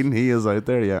planet. scene, he is out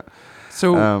there, yeah.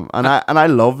 So, I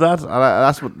love that. And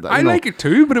that's what I like it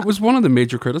too, but it was one of the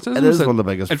major criticisms. It is that one of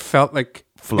the biggest It felt like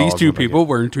flaws these two of it, people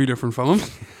were in two different films.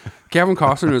 Kevin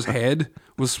Costner's head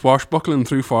was swashbuckling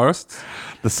through forests.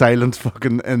 The silent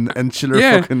fucking insular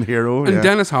fucking hero. And yeah.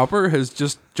 Dennis Hopper has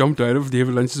just jumped out of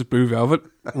David Lynch's Blue Velvet,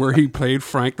 where he played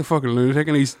Frank the fucking lunatic,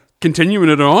 and he's continuing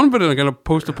it on, but in a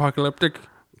post-apocalyptic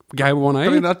guy with one eye.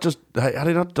 Had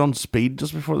he not done Speed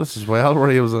just before this as well, where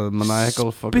he was a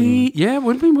maniacal fucking... Yeah,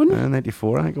 wouldn't he?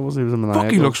 94, I think it was. He was a maniacal...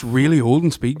 Fuck, he looks really old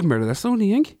in Speed compared to this, though, do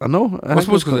you think? I know. I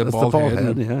suppose because of the bald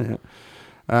head.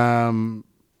 Yeah.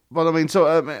 But I mean, so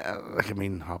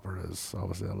Hopper is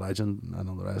obviously a legend and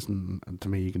all the rest, and to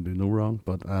me, you can do no wrong.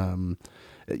 But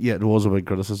yeah, it was a big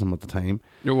criticism at the time.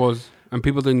 It was, and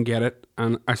people didn't get it,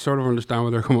 and I sort of understand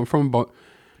where they're coming from. But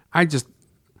I just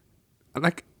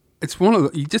it's one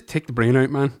of you just take the brain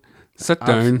out, man. Sit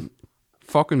down,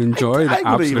 fucking enjoy the absolute.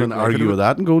 I would even argue with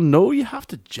that and go, no, you have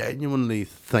to genuinely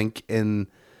think in.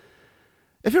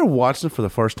 If you're watching it for the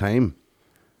first time,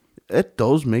 it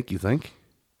does make you think.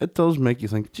 It does make you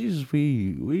think, Jesus,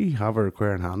 we have our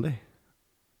queer in handy.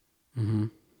 Mm-hmm.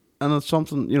 And it's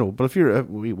something, but if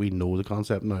we know the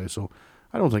concept now, so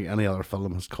I don't think any other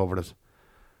film has covered it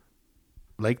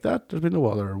like that. There's been no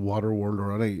other Waterworld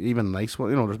or any even nice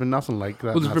one. There's been nothing like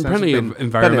that. Well, there's been plenty of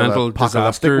environmental apocalyptic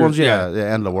disasters. ones, yeah,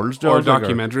 End of the World's or Judge,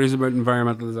 documentaries about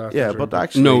environmental disasters. Yeah, but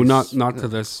actually... No, not to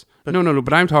this. No,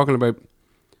 but I'm talking about,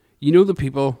 the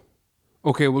people...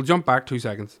 Okay, we'll jump back 2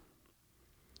 seconds.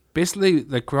 Basically,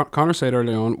 like Connor said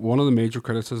early on, one of the major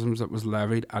criticisms that was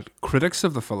levied at critics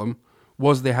of the film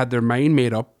was they had their mind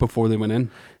made up before they went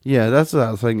in. Yeah, that's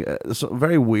the thing. It's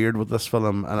very weird with this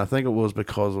film, and I think it was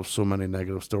because of so many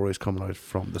negative stories coming out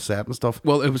from the set and stuff.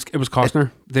 Well, it was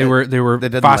Costner. They were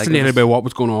didn't fascinated like by what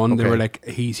was going on. Okay. They were like,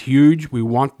 he's huge. We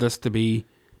want this to be.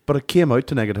 But it came out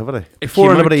to negativity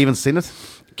before anybody even seen it.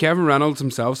 Kevin Reynolds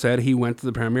himself said he went to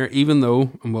the premiere, even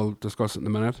though, and we'll discuss it in a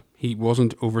minute, he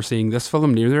wasn't overseeing this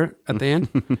film neither at the end.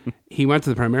 He went to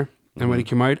the premiere, and when he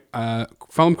came out,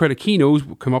 film critic he knows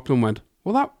came up to him and went,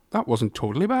 well, that wasn't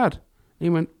totally bad. And he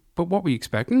went, but what were you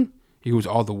expecting? He goes,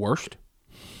 the worst.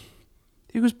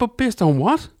 He goes, but based on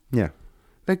what? Yeah.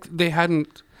 Like, they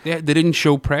didn't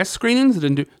show press screenings, they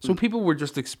didn't do, so people were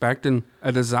just expecting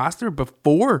a disaster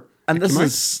before. And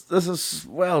this is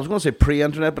well, I was going to say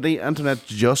pre-internet, but the internet's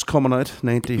just coming out.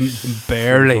 90s,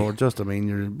 barely. Or just, I mean,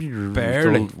 you're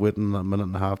barely still waiting a minute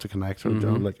and a half to connect,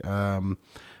 and it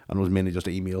was mainly just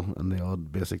email and the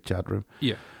odd basic chat room.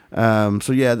 Yeah.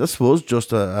 So yeah, this was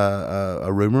just a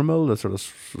rumor mill that sort of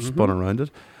spun around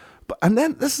it. And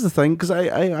then this is the thing, because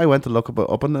I went to look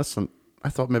up on this, and I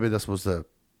thought maybe this was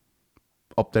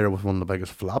up there with one of the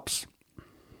biggest flops,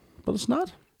 but it's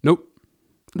not. Nope.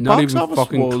 Not even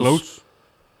fucking close.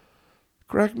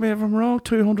 Correct me if I'm wrong.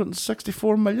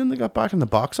 264 million they got back in the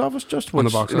box office, just which,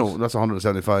 the box office. That's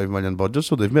 175 million budget,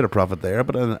 so they've made a profit there.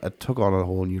 But then it took on a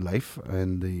whole new life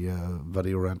in the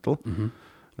video rental,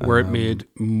 where it made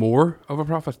more of a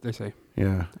profit. They say.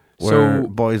 Yeah. Where So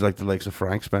boys like the likes of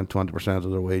Frank spent 20%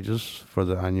 of their wages for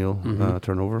the annual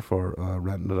turnover for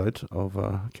renting it out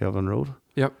of Kelvin Road.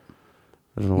 Yep.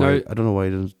 I don't know why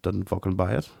he didn't fucking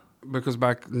buy it. Because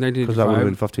back in 1985, because that would have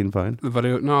been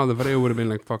 £15. the video would have been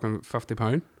like fucking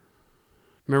 £50.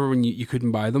 Remember when you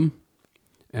couldn't buy them?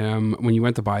 When you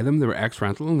went to buy them, they were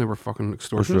ex-rental and they were fucking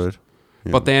extortionate. Right.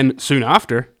 Yeah. But then soon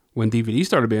after, when DVDs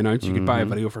started being announced, you could buy a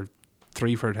video for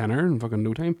 $3 for a tenner in fucking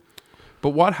no time. But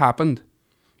what happened?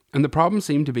 And the problem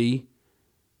seemed to be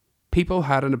people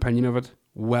had an opinion of it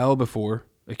well before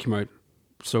it came out.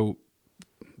 So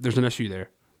there's an issue there.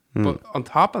 But on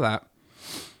top of that,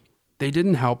 they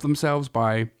didn't help themselves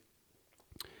by...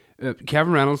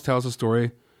 Kevin Reynolds tells a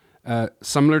story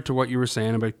similar to what you were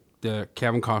saying about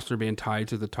Kevin Costner being tied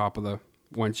to the top of the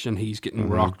winch and he's getting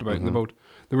rocked about in the boat.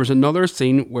 There was another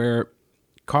scene where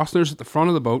Costner's at the front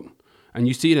of the boat and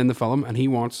you see it in the film and he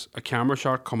wants a camera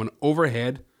shot coming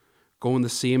overhead going the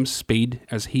same speed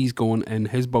as he's going in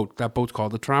his boat. That boat's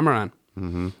called the Trimaran.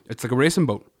 It's like a racing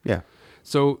boat. Yeah.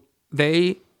 So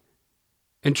they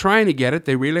In trying to get it,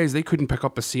 they realized they couldn't pick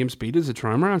up the same speed as the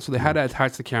trimaran, so they had to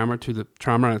attach the camera to the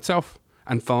trimaran itself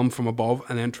and film from above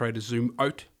and then try to zoom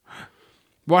out.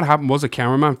 What happened was a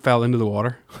cameraman fell into the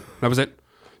water. That was it.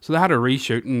 So they had to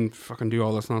reshoot and fucking do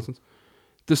all this nonsense.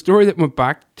 The story that went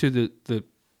back to the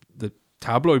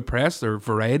tabloid press or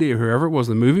Variety or whoever it was,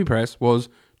 the movie press, was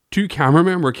 2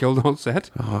 cameramen were killed on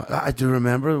set. Oh, I do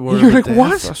remember the word You're of like, death,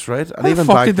 what? That's right. And How even the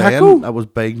fuck back did that then, go? that was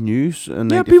big news in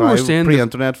Yeah, 95, people were saying that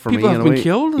pre-internet for people me. have been anyway.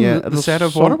 killed in yeah, the it was set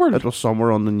of some- Waterworld. It was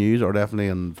somewhere on the news or definitely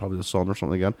in probably the Sun or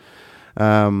something again.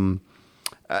 I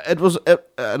don't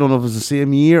know if it was the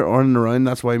same year or in around.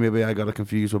 That's why maybe I got it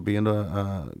confused with being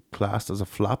classed as a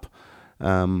flap.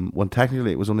 When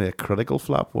technically it was only a critical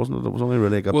flap, wasn't it? It was only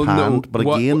really like a Well, no, panned. But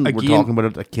what- again, we're again- talking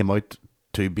about it came out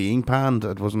to being panned.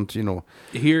 It wasn't,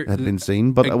 Here, it had been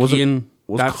seen. But again,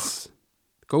 was that's...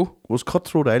 Go. was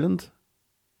Cutthroat Island?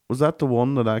 Was that the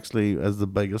one that actually is the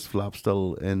biggest flap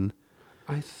still in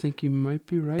I think you might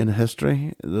be right.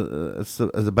 history? It's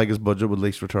the biggest budget with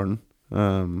least return.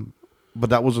 But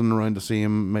that wasn't around the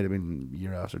same. Might have been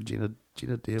year after Gina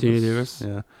Davis. Gina Davis.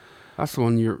 Yeah. That's the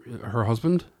one her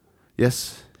husband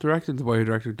Yes. directed, the boy who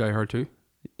directed Die Hard 2.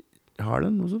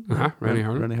 Harlan, was it? Rennie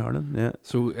Harlan. Rennie Harlan, yeah.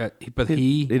 So, but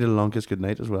He did A Long Kiss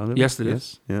Goodnight as well. Maybe? yes, it is.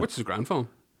 Yes, yeah. Which is a grand film.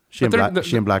 Shane but they're- Black, the-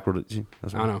 Shane Black wrote it.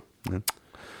 That's I right. know. Yeah.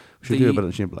 We should do a The- bit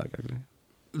of Shane Black, actually.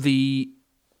 The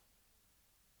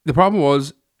problem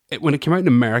was, when it came out in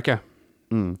America,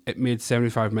 Mm. it made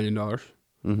 $75 million.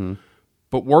 Mm-hmm.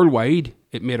 But worldwide,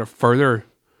 it made a further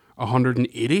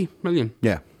 180 million.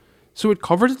 Yeah. So it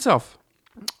covered itself.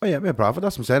 Oh, yeah, made profit.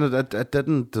 That's what I'm saying. It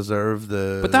didn't deserve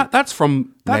the... But that's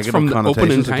from negative the opening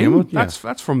connotations that came time. with it, yeah.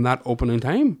 That's from that opening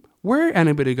time. Where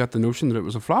anybody got the notion that it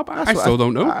was a flop, I That's what still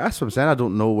don't know. That's what I'm saying. I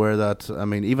don't know where that... I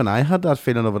mean, even I had that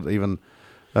feeling of it even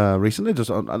recently. Just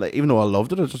even though I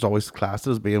loved it, it's just always classed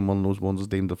as being one of those ones that's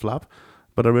deemed a flop.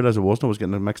 But I realised it wasn't. I was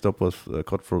getting it mixed up with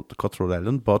Cutthroat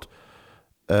Island. But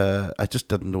I just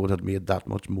didn't know it had made that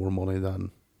much more money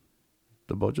than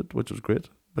the budget, which was great.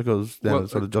 Because then Well, it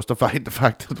sort of justified the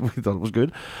fact that we thought it was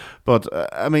good. But,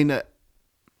 I mean, a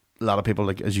lot of people,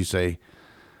 like as you say,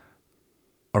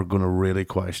 are going to really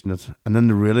question it. And then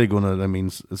they're really going to, I mean,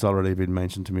 it's already been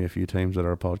mentioned to me a few times that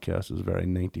our podcast is very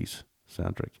 90s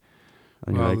centric.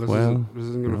 And you're like, this well,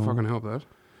 isn't going to no. fucking help that.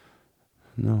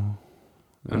 no.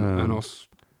 And us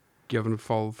giving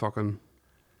full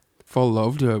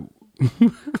love to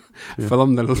a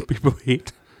film that people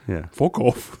hate. Yeah. Fuck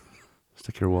off.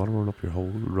 Stick your Waterworld up your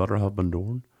hole. Rather have been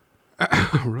dorn.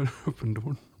 Right up and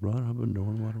down. Rather have been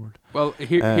dorn Waterworld. Well,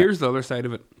 here's the other side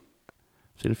of it.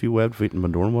 Seen a few web feet in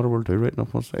Bandorn Waterworld too, right?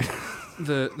 Enough, must say.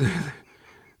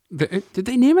 Did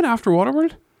they name it after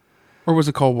Waterworld? Or was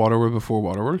it called Waterworld before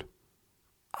Waterworld?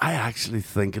 I actually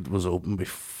think it was open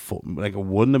before. Like, it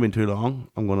wouldn't have been too long.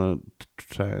 I'm going to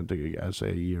try and think, I'd say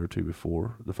a year or two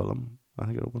before the film. I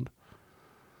think it opened.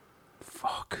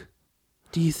 Fuck.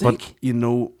 Do you think?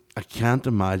 But, I can't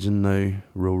imagine now,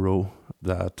 Roro,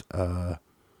 that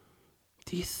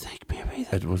Do you think maybe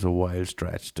that? it was a wild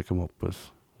stretch to come up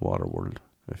with Waterworld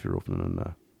if you're opening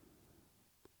a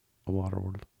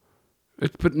Waterworld.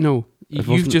 But no, It you've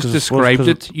wasn't- just 'cause it was- described 'cause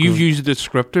it. it- You've 'cause- used the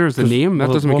descriptor as the name. That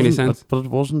Well, it doesn't make any wasn't- sense. But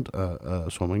it wasn't a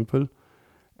swimming pool.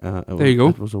 There you go.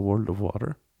 It was a world of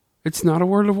water. It's not a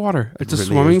world of water. It's a Really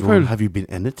swimming is, Ron. pool. Have you been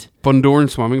in it? Bundoran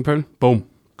swimming pool. Boom.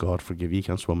 God forgive you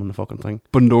can't swim in the fucking thing.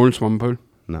 Bundoran swimming pool.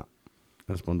 No.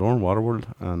 It's Bundoran Waterworld,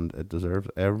 and it deserves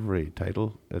every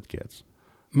title it gets.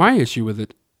 My issue with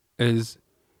it is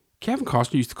Kevin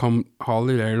Costner used to come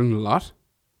holiday to Ireland a lot.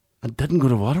 And didn't go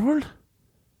to Waterworld?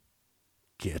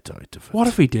 Get out of it. What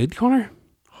if he did, Connor?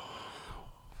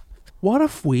 What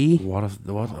if we? What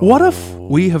if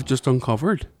We have just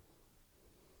uncovered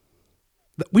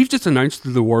that we've just announced to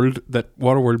the world that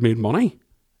Waterworld made money,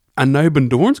 and now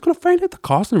Bundoran's going to find out that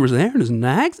Costner was there in his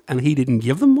nags, and he didn't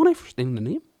give them money for stealing the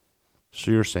name.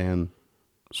 So you're saying,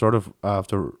 sort of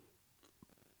after,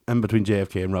 in between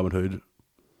JFK and Robin Hood,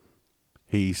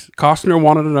 Costner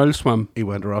wanted an oil swim. he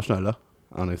went to Rosnella,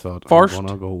 and he thought, First. I'm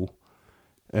going to go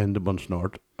into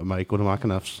Bunch-Nord. I might go to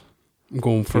McAnuff's. I'm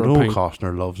going for You a know pint.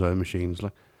 Costner loves oil machines.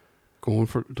 Like, Going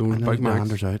for doing and then Big he Macs.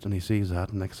 wanders out and he sees that,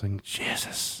 and next thing,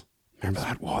 Jesus. Remember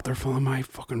that waterfall in my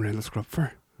fucking red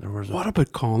scripture? There was What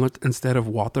about calling it, instead of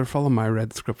waterfall in my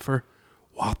red scripture,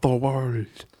 Waterworld?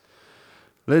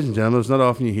 Ladies and gentlemen, it's not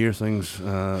often you hear things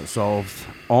solved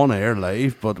on air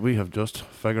live, but we have just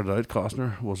figured out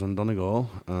Costner was in Donegal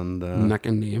and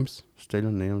Nicking names.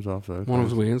 stealing names off there. One of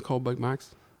his wings called Big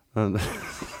Macs. And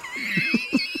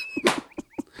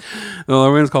The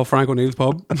other wing's called Frank O'Neill's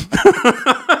Pub.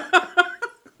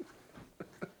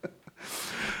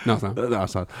 No, it's not.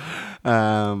 that's not.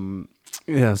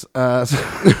 Yes.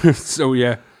 So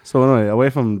yeah, So anyway, away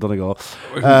from Donegal,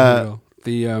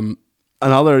 the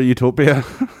another utopia,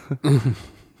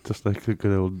 just like the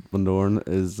good old Bundoran,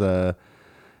 is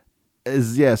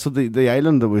yeah. So the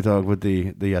island that we talk about,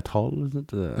 the atoll, is it?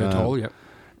 the atoll, yeah.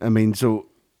 I mean, so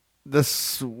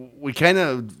this we kind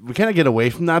of get away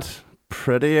from that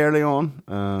pretty early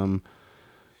on,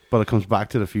 but it comes back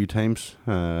to it a few times.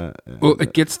 Well,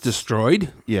 it gets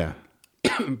destroyed Yeah,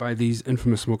 by these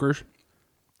infamous smokers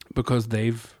because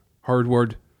they've heard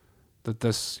word that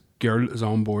this girl is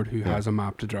on board who has a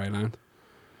map to dry land.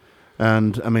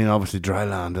 and I mean, obviously, dry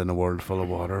land in a world full of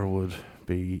water would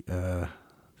be the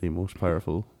most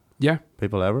powerful Yeah,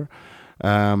 people ever.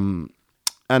 And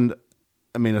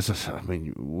I mean, it's just, I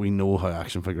mean, we know how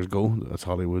action figures go. That's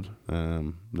Hollywood.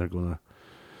 They're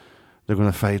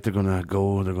gonna fight. They're gonna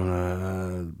go. They're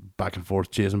gonna back and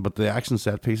forth chasing. But the action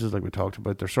set pieces, like we talked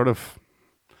about,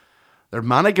 they're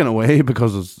manic in a way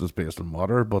because it's based on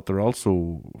water. But they're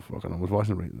also fucking. I was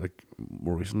watching like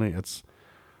more recently. It's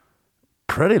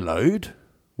pretty loud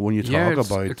when you talk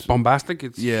about. It's bombastic.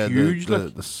 It's huge.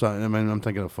 The sound. I mean, I'm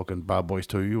thinking of fucking Bad Boys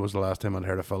 2 was the last time I'd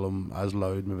heard a film as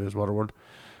loud, maybe as Waterworld.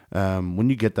 When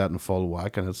you get that in full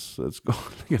whack, and it's I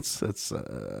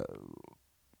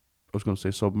was going to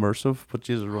say submersive, but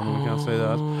Jesus, I can't say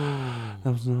that.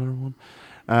 That was another one.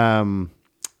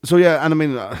 So yeah, and I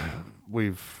mean,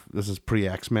 this is pre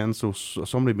X-Men, so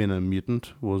somebody being a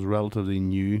mutant was relatively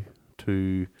new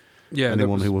to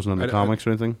anyone who wasn't in the comics or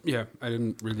anything. Yeah, I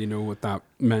didn't really know what that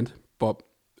meant, but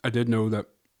I did know that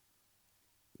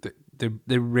they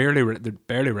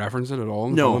barely reference it at all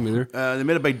in the film either. They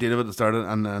made a big deal of it at the start,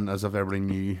 and as if everybody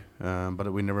knew,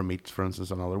 but we never meet, for instance,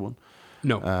 another one.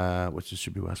 No. Which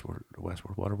should be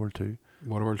Waterworld 2.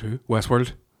 Waterworld 2?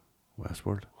 Westworld?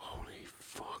 Holy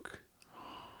fuck.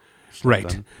 Right.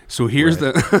 done. So here's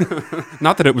the...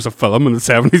 Not that it was a film in the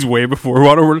 70s way before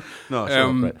Waterworld. No,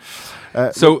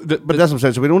 right. So but that's what I'm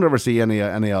saying. So we don't ever see any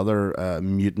other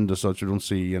mutant as such. We don't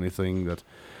see anything that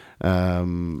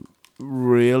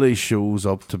really shows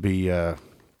up to be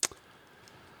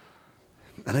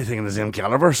anything in the same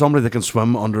caliber. Somebody that can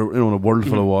swim under, in a world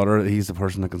full of water. He's the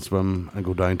person that can swim and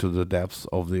go down to the depths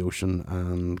of the ocean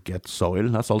and get soil.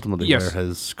 That's ultimately where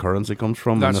his currency comes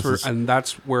from.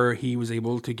 That's where he was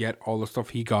able to get all the stuff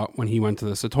he got when he went to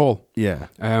this atoll. Yeah.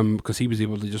 Because he was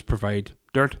able to just provide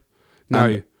dirt.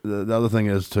 Now, the other thing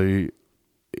is too,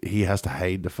 he has to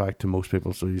hide the fact to most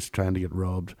people, so he's trying to get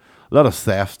robbed. A lot of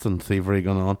theft and thievery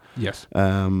going on. Yes.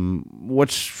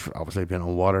 Which obviously being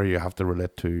on water, you have to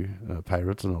relate to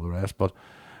pirates and all the rest. But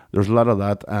there's a lot of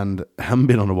that, and him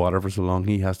being underwater for so long,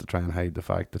 he has to try and hide the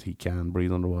fact that he can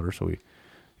breathe underwater. So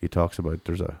he talks about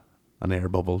there's an air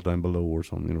bubble down below or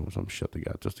something, some shit they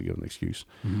got just to give an excuse.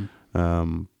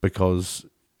 Mm-hmm. Because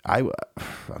I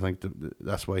think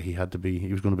that's why he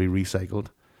was going to be recycled,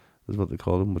 is what they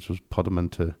called him, which was put him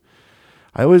into.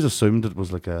 I always assumed it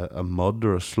was like a mud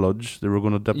or a sludge they were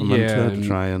going to dip him into to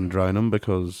try and drown him,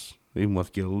 because even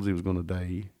with gills he was going to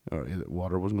die, or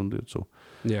water wasn't going to do it, so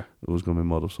it was going to be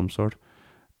mud of some sort.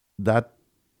 That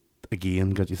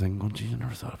again got you thinking, geez, I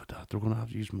never thought about that. They're going to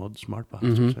have to use mud, smart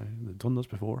bastards. They've done this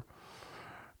before.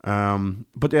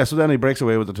 But yeah, so then he breaks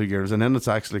away with the two girls, and then it's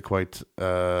actually quite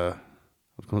I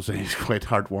was going to say he's quite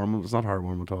heartwarming. It's not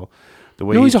heartwarming at all.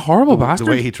 He's a horrible bastard.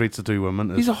 The way he treats the two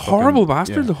women. He's a horrible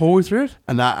bastard the whole way through it.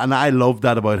 And I love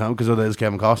that about him, because it is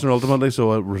Kevin Costner ultimately,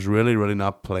 so it was really, really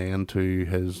not playing to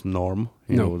his norm.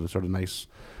 You know, the sort of nice,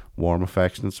 warm,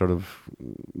 affectionate sort of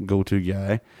go-to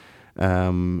guy.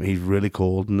 He's really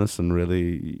cold in this, and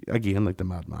really, again, like the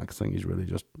Mad Max thing, he's really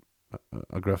just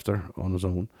a grifter on his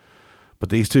own. But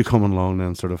these two coming along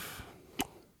then sort of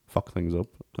fuck things up.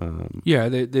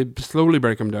 They slowly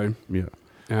break him down. Yeah.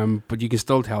 But you can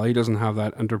still tell he doesn't have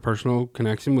that interpersonal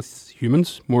connection with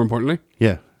humans, more importantly.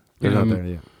 Yeah. They're not there,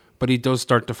 yeah. But he does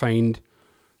start to find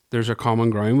there's a common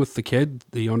ground with the kid.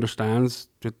 He understands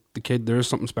that the kid, there is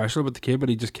something special about the kid, but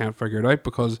he just can't figure it out,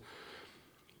 because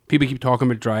people keep talking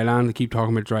about dry land.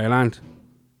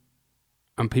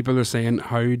 And people are saying,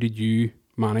 how did you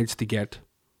manage to get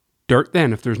dirt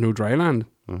then if there's no dry land?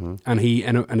 Mm-hmm. And he,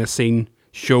 in a scene,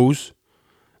 shows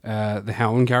the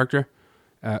Helen character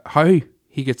how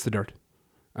he gets the dirt,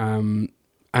 and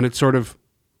it sort of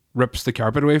rips the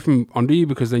carpet away from under you,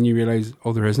 because then you realize,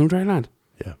 there is no dry land.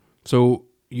 Yeah. So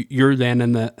you're then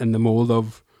in the mold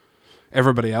of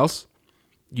everybody else.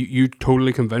 You're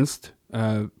totally convinced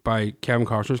by Kevin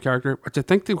Costner's character, which I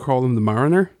think they call him the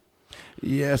Mariner.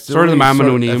 Yes, sort of the man with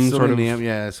no name. Sort of name.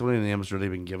 Yeah, so many names really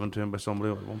been given to him by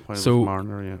somebody at one point. So it was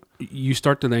Mariner, yeah. You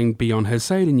start to then be on his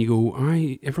side, and you go,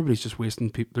 everybody's just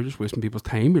wasting people. They're just wasting people's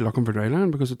time. Be looking for dry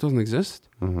land because it doesn't exist.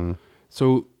 Mm-hmm.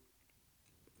 So,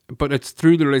 but it's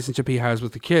through the relationship he has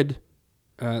with the kid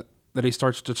that he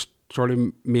starts to sort of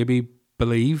maybe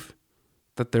believe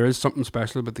that there is something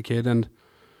special about the kid, and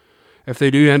if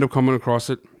they do end up coming across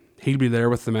it, he'll be there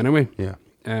with them anyway. Yeah.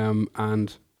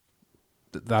 And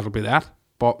that'll be that.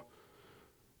 But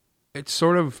it's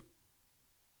sort of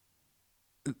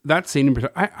that scene in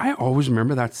particular. I always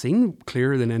remember that scene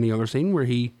clearer than any other scene where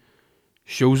he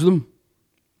shows them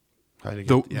How to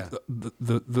the get,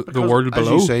 the world as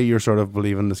below. you say, you're sort of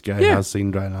believing this guy Yeah. has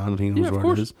seen dry land and he knows Yeah, of where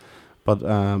course. it is. But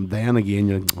then again,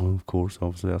 you're like, oh, of course,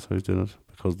 obviously that's how he's doing it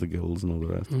because the gills and all the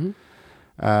rest. Mm-hmm.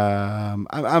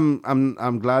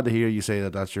 I'm glad to hear you say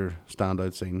that that's your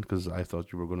standout scene because I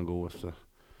thought you were going to go with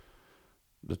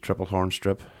the triple horn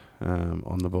strip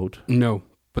on the boat. No,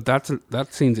 but that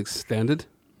scene's extended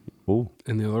Oh,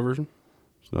 in the other version.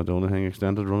 it's not the only thing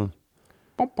extended running.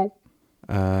 Bump, bump.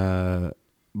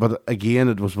 But again,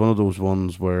 it was one of those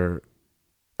ones where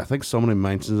I think somebody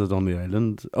mentions it on the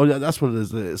island. Oh, yeah, that's what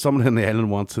it is. Somebody on the island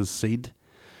wants his seed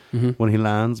when he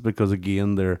lands because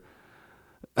again,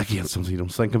 something you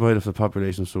don't think about. If the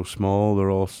population's so small,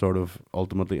 they're all sort of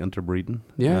ultimately interbreeding.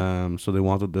 Yeah. So they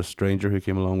wanted this stranger who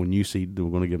came along with new seed. They were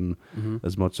going to give him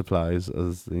as much supplies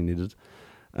as they needed,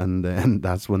 and then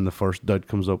that's when the first doubt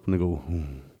comes up, and they go,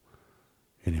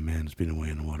 "Any man that's been away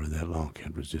in the water that long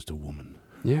can't resist a woman."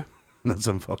 Yeah. That's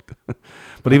unfucked.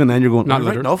 But even then, you're going, Not right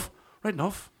literally. enough, right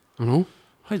enough. I know.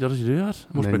 How did you do that?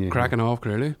 And Must then be you cracking off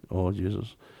clearly. go, oh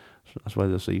Jesus, that's why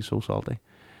the sea's so salty.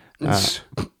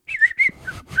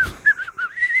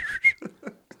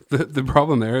 The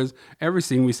problem there is every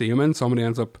scene we see him in, somebody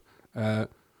ends up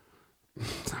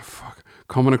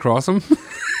coming across him.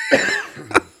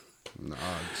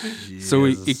 So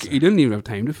he didn't even have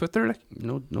time to fit there. Like,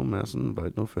 No messing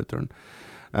about, no foot turn.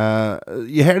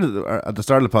 You heard it at the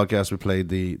start of the podcast. We played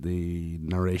the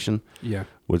narration, yeah,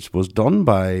 which was done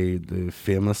by the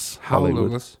famous Hal Hollywood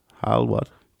Douglas. Hal what?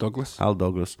 Douglas. Hal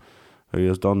Douglas, who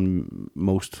has done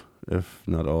most, if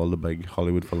not all, the big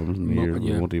Hollywood films in the year.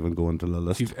 Yeah. We won't even go into the If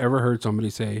list. you've ever heard somebody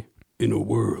say "in a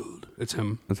world," it's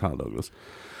him. It's Hal Douglas.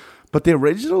 But the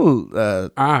original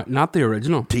Not the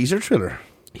original. teaser trailer.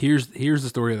 Here's the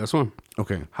story of this one.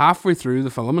 Okay. Halfway through the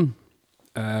filming,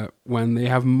 when they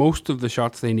have most of the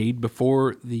shots they need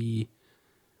before the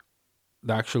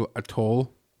actual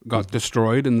atoll got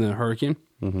destroyed in the hurricane,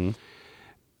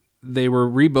 they were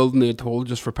rebuilding the atoll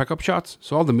just for pickup shots.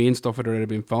 So all the main stuff had already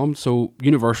been filmed. So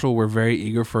Universal were very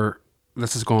eager for,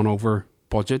 this has gone over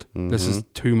budget. This is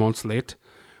 2 months late.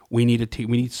 We need we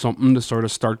need something to sort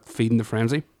of start feeding the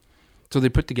frenzy. So they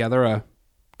put together a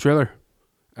trailer,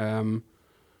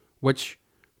 which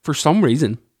for some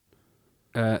reason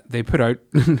they put out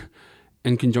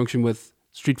in conjunction with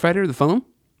Street Fighter, the film,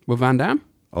 with Van Damme.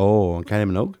 Oh, and Kylie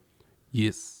Minogue?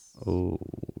 Yes. Oh,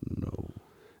 no.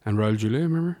 And Raul Julia,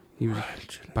 remember? He was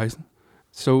Bison.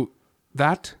 So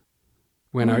that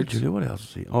went out. Julia, what else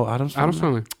is he? Oh, Adam's Adam's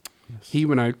Family. Yes. He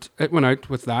went out. It went out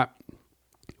with that,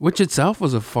 which itself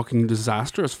was a fucking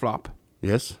disastrous flop.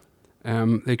 Yes.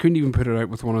 They couldn't even put it out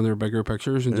with one of their bigger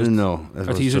pictures and just No. it a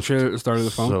was teaser just trailer at the start of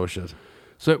the film. So shit.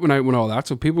 So it went out with all that.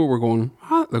 So people were going,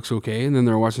 it looks okay. And then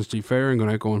they were watching Street Fighter and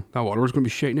going out going, that water was going to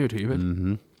be shit now too.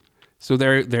 Mm-hmm. So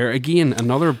they're again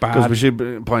another Because bad. we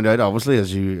should point out, obviously,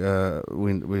 as you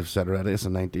we've said already, it's the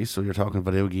 90s, so you're talking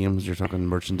video games, you're talking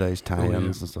merchandise,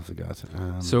 tie-ins and stuff like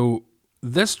that. So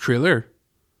this trailer,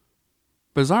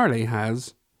 bizarrely,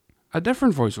 has a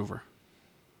different voiceover.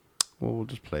 Well, we'll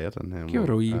just play it and then Give it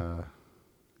a wee.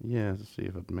 yeah, to see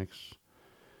if it makes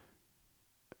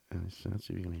any sense,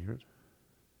 if you can hear it.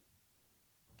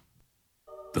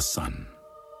 The sun.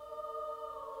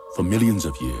 For millions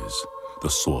of years, the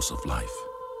source of life.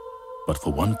 But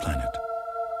for one planet,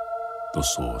 the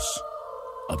source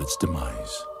of its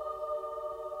demise.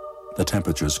 The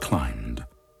temperatures climbed.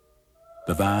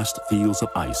 The vast fields of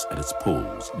ice at its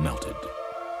poles melted,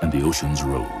 and the oceans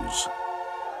rose.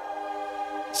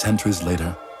 Centuries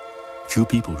later, few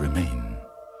people remain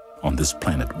on this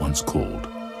planet once called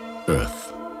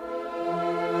Earth.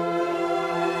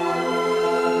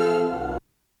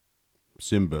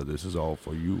 Simba, this is all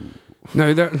for you. Now,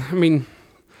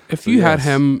 if you had yes.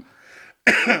 him,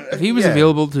 if he was Yeah.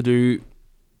 available to do,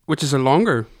 which is a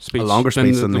longer speech, than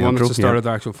the the one intro, that's the start yeah. of the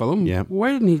actual film, Yeah.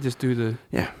 why didn't he just do the?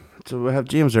 Yeah. So we have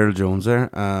James Earl Jones there.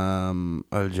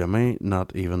 Earl Jimmy,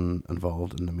 not even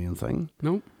involved in the main thing.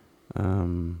 No,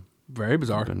 very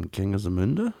bizarre. Fucking King of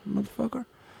Zamunda, motherfucker.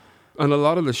 And a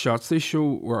lot of the shots they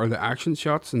show are the action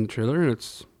shots in the trailer, and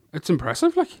it's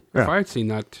impressive. Like if Yeah. I had seen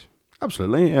that,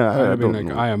 Absolutely. Yeah, I'd I have been don't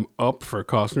like, know. I am up for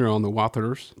Costner on the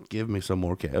Waters. Give me some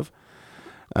more Kev.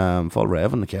 Full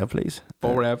rev on the Kev, please.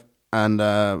 Full rev. And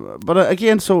but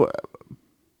again, so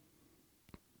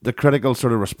the critical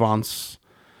sort of response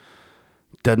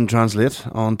didn't translate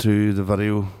onto the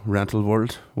video rental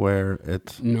world, where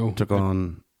it took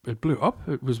on. It blew up.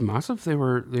 It was massive.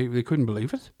 They couldn't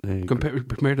believe it They-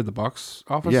 compared to the box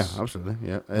office. Yeah, absolutely.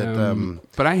 Yeah, it,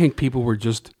 But I think people were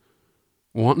just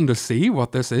wanting to see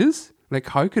what this is. Like,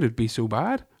 how could it be so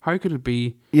bad? How could it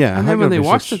be? Yeah, And how then when could it they be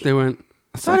watched such- it, they went,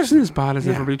 "That isn't as bad as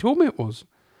Yeah. everybody told me it was."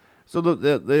 so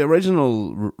the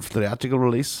original theatrical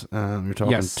release, you're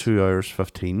talking Yes. 2 hours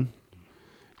 15.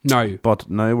 Now, But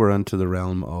now we're into the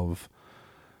realm of,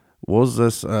 was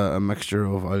this a mixture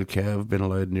of Al Kev being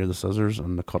allowed near the scissors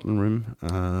and the cutting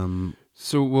room?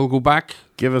 so we'll go back.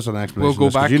 Give us an explanation. go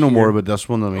of this, 'cause back you know more here. about this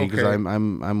one than me, because Okay.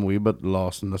 I'm a wee bit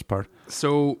lost in this part.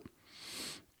 So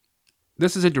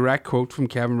this is a direct quote from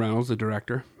Kevin Reynolds, the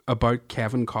director, about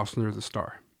Kevin Costner, the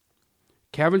star.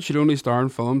 Kevin should only star in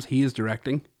films he is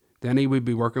directing. Then he would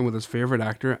be working with his favorite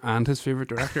actor and his favorite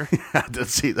director. I did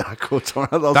see that quote.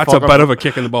 That's a bit of a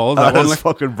kick in the balls. That That one, is like.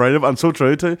 fucking brilliant and so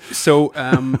true too. So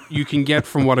you can get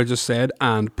from what I just said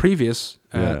and previous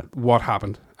Yeah. what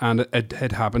happened. And it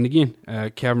had happened again.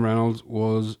 Kevin Reynolds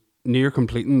was near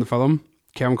completing the film.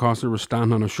 Kevin Costner was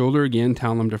standing on his shoulder again,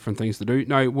 telling him different things to do.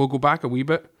 Now, we'll go back a wee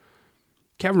bit.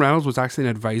 Kevin Reynolds was actually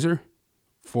an advisor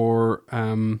for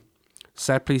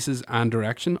set pieces and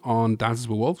direction on Dances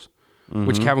with Wolves,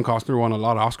 which Kevin Costner won a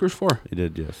lot of Oscars for. He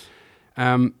did, yes.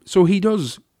 So he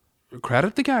does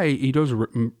credit the guy. He does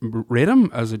rate him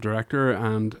as a director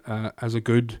and as a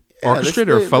good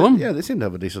orchestrator of film. Yeah, they seem to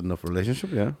have a decent enough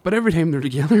relationship. Yeah, But every time they're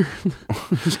together,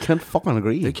 just can't fucking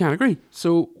agree. they can't agree.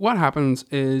 So what happens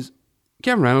is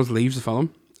Kevin Reynolds leaves the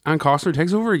film and Costner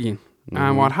takes over again.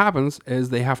 And what happens is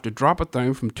they have to drop it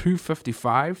down from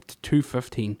 2:55 to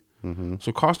 2:15.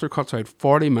 So Costner cuts out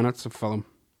 40 minutes of film.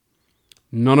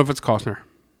 None of it's Costner.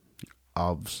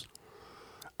 Obs.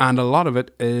 And a lot of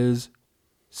it is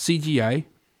CGI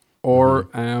or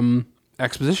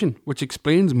exposition, which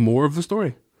explains more of the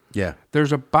story. Yeah.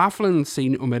 There's a baffling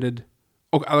scene omitted.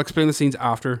 Okay, I'll explain the scenes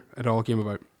after it all came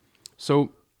about.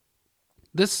 So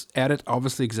this edit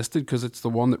obviously existed because it's the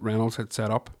one that Reynolds had set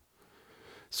up.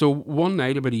 So one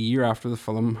night, about a year after the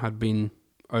film had been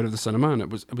out of the cinema and it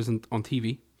was on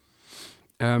TV,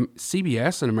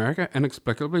 CBS in America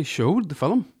inexplicably showed the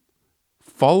film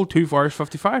full 2 hours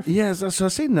 55. Yes, so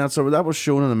I've seen that. So that was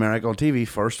shown in America on TV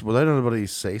first without anybody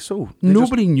say so. They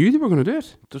Nobody knew they were going to do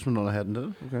it. just went on ahead and did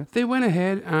it. Okay. They went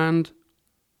ahead and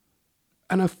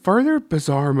a further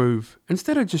bizarre move,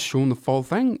 instead of just showing the full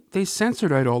thing, they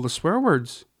censored out all the swear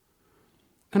words.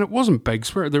 And it wasn't big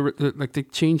swear. They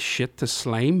changed shit to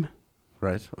slime.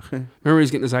 Right. Okay. Remember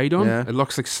he's getting his eye done? Yeah. It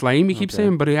looks like slime, he keeps Okay.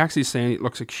 saying, but he actually saying it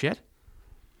looks like shit.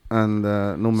 And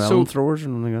no melon throwers or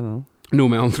anything. I don't know. No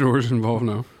melon throwers involved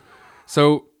now.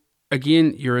 So,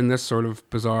 again, you're in this sort of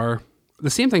bizarre... The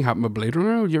same thing happened with Blade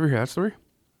Runner. Did you ever hear that story?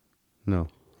 No.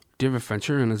 David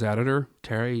Fincher and his editor,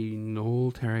 Terry,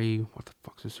 what the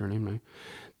fuck's his surname now?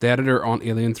 The editor on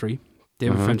Alien 3.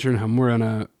 David Fincher and him were in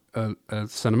a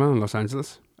cinema in Los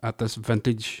Angeles at this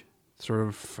vintage sort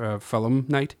of film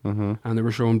night, and they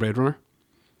were showing Blade Runner,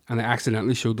 and they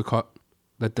accidentally showed the cut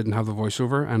that didn't have the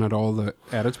voiceover and had all the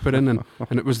edits put in, and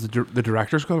it was the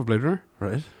director's cut of Blade Runner.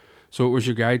 Right. So it was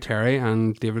your guy Terry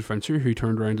and David Fincher who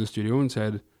turned around to the studio and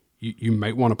said, you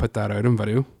might want to put that out on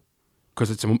video because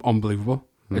it's unbelievable.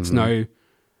 It's now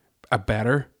a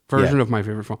better version of my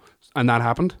favorite film. And that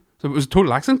happened. So it was a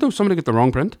total accident though. Somebody got the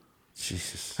wrong print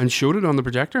Jesus. and showed it on the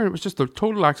projector, and it was just a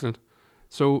total accident.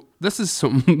 So this is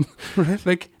something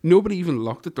like nobody even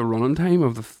looked at the running time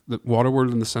of the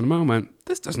Waterworld in the cinema and went,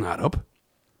 this doesn't add up.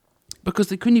 Because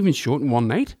they couldn't even show it in one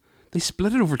night. They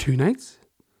split it over 2 nights.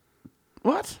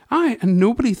 What? Aye, and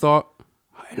nobody thought,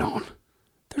 hold on,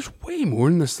 there's way more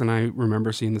in this than I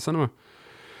remember seeing in the cinema.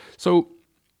 So,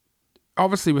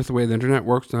 obviously with the way the internet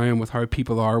works now and with how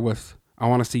people are with, I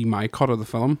want to see my cut of the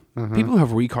film, people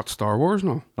have recut Star Wars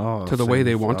now to the way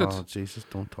they want Oh, it. Jesus,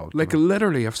 don't talk. Like to me.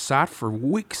 literally have sat for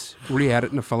weeks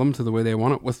re-editing a film to the way they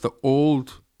want it with the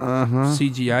old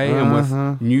CGI and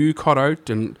with new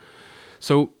cutout. And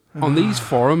so on these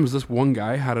forums, this one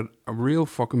guy had a real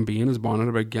fucking bee in his bonnet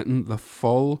about getting the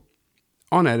full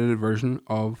unedited version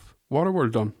of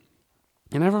Waterworld done.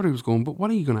 And everybody was going, but what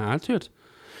are you going to add to it?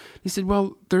 He said,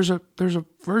 well, there's a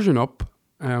version up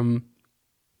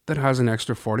that has an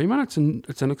extra 40 minutes, and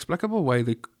it's inexplicable why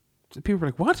people were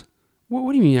like, what?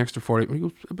 What do you mean extra 40? He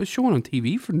goes, it was shown on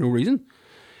TV for no reason.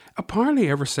 Apparently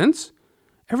ever since,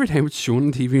 every time it's shown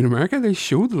on TV in America, they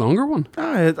show the longer one.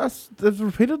 They've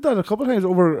repeated that a couple of times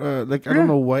over, I don't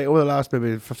know why, over the last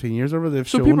maybe 15 years over, they've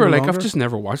So shown people are the like, longer. I've just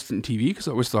never watched it on TV because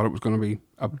I always thought it was going to be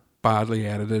badly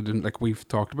edited, and like we've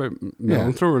talked about,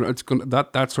 melon thrower. It's gonna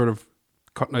that sort of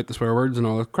cutting out the swear words and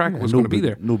all that crack was going to be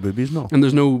there. No boobies, no. And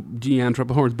there's no GN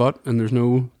Triple Horn's butt, and there's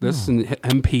no this, and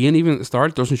him peeing even at the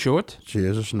start doesn't show it.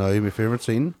 Jesus, now my favourite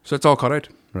scene. So it's all cut out.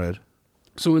 Right.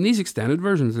 So in these extended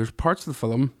versions, there's parts of the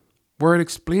film where it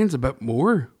explains a bit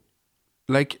more.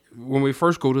 Like when we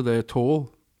first go to the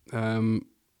atoll,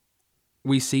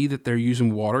 we see that they're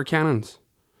using water cannons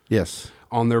Yes.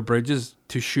 on their bridges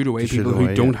to shoot away To shoot people away,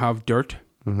 who don't yeah. have dirt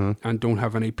and don't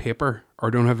have any paper or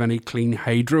don't have any clean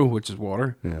hydro, which is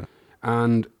water. Yeah.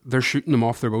 And they're shooting them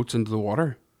off their boats into the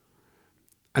water.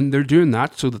 And they're doing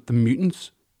that so that the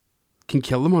mutants can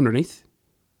kill them underneath.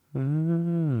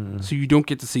 So you don't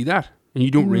get to see that. And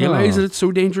you don't realise that it's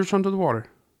so dangerous under the water.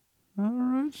 All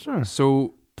right, sir.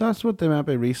 So That's what they meant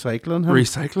by recycling him.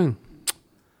 recycling.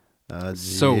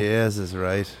 So- yes, is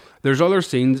right. There's other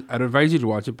scenes, I'd advise you to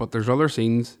watch it, but there's other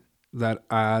scenes that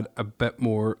add a bit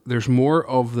more. There's more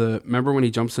of the, remember when he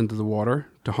jumps into the water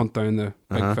to hunt down the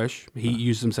big fish? He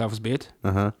used himself as bait.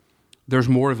 There's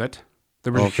more of it.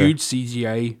 There was a Okay. huge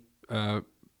CGI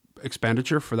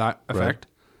expenditure for that effect,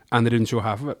 and they didn't show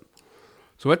half of it.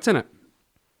 So it's in it.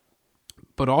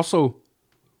 But also,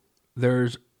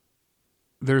 there's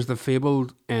the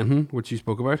fabled Enten, which you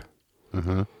spoke about.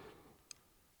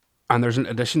 And there's an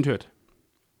addition to it.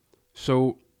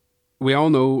 So we all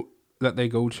know that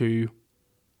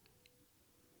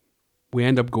we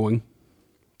end up going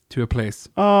to a place.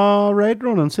 Oh, right,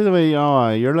 Ronan. See the way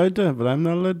you're allowed to, but I'm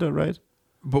not allowed to, right?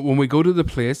 But when we go to the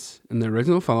place in the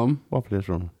original film, What place,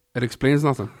 Ronan? it explains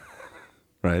nothing.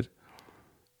 Right.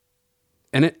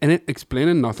 In it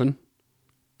explaining nothing,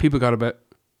 people got a bit,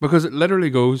 because it literally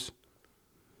goes,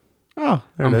 Oh,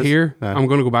 there I'm it is. here, Yeah. I'm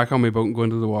going to go back on my boat and go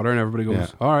into the water, and everybody goes,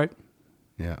 Yeah. all right.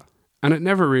 Yeah. And it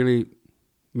never really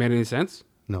made any sense.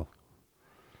 No.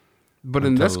 But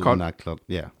in this cut,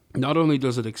 yeah. not only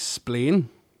does it explain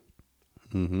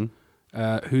who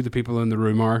the people in the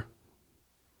room are,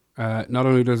 not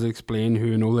only does it explain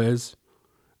who Enola is,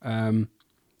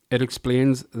 it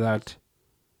explains that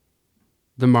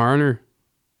the mariner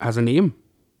has a name.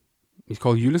 He's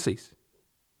called Ulysses.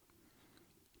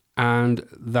 And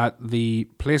that the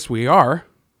place we are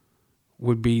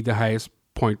would be the highest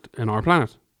point in our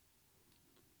planet,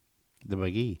 The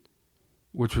Big E.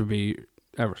 which would be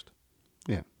Everest.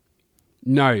 Yeah.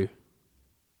 Now,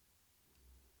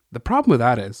 the problem with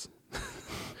that is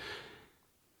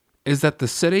that the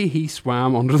city he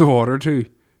swam under the water to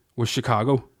was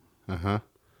Chicago,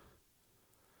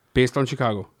 based on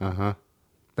Chicago,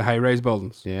 the high-rise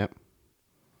buildings. Yeah.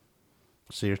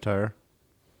 Sears Tower.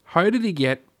 How did he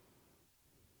get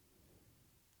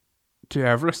to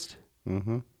Everest?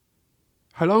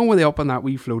 How long were they up on that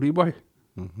wee floaty boy?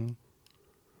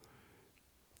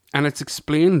 And it's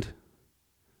explained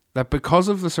that because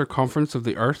of the circumference of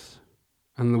the Earth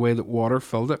and the way that water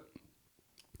filled it,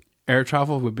 air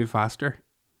travel would be faster.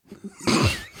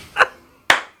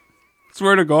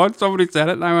 Swear to God, somebody said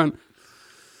it and I went,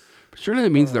 but surely that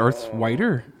means the Earth's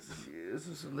wider.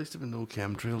 Jesus, at least there been no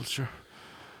chemtrails, sure.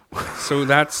 So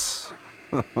that's...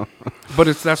 But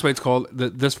that's why it's called,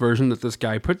 this version that this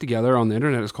guy put together on the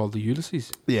internet is called the Ulysses.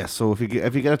 Yeah, so if you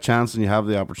get a chance and you have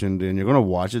the opportunity and you're going to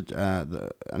watch it, and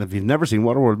if you've never seen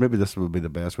Waterworld, maybe this would be the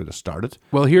best way to start it.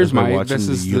 Well, here's is by my... watching This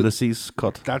the is Ulysses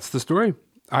cut. That's the story.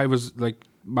 I was like,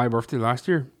 my birthday last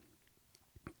year.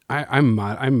 I'm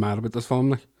mad about this film.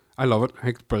 Like, I love it. I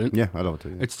think it's brilliant. Yeah, I love it too.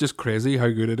 Yeah. It's just crazy how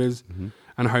good it is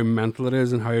and how mental it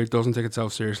is and how it doesn't take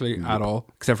itself seriously at all.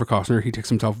 Except for Costner, he takes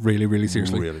himself really, really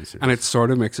seriously. Really serious. And it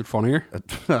sort of makes it funnier It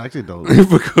actually does.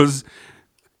 because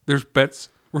there's bits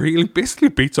where he basically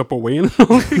beats up a Wayne.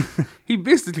 He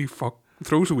basically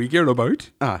throws a wee girl about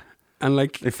and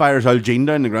like He fires Al Jean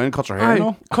down the ground, cuts her hair and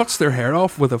all. cuts their hair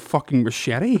off with a fucking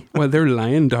machete while they're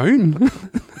lying down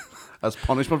As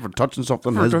punishment for touching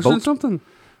something for his touching boat. something.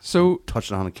 So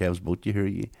Touching on a Kev's boat, you hear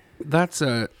you. that's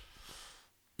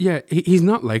yeah, he's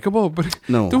not likable, but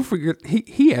No. don't forget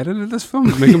he edited this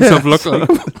film to make himself look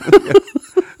likable.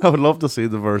 I would love to see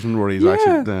the version where he's Yeah.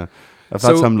 actually... if that's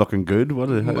So- him looking good,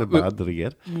 how bad did he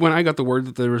get? When I got the word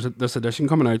that there was this edition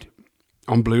coming out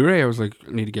on Blu-ray, I was like,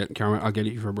 I need to get Cameron. I'll get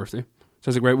it you for a birthday. So I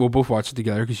was like, right, we'll both watch it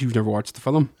together because you've never watched the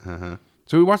film.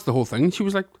 So we watched the whole thing. And she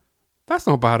was like, that's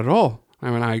not bad at all.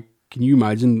 I mean, can you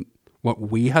imagine what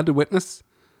we had to witness?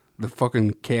 The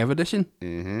fucking Kev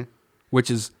edition, which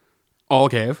is all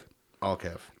Kev. All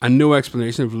Kev. And no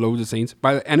explanation of loads of scenes.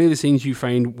 By any of the scenes you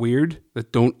find weird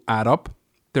that don't add up,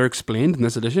 they're explained in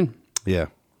this edition. Yeah.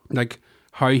 Like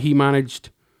how he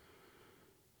managed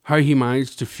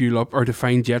to fuel up or to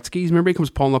find jet skis. Remember, he comes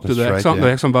pulling up to That's the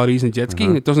right, Exxon Valdez in jet ski,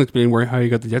 and it doesn't explain how he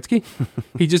got the jet ski.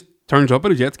 He just turns up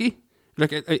at a jet ski.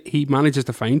 Like he manages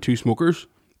to find two smokers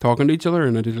talking to each other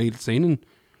in a deleted scene, and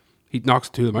he knocks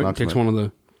two of them out and takes one of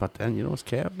the. But then you know it's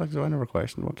Kev. Like, so I never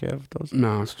questioned what Kev does.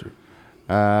 No, that's true.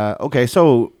 Okay,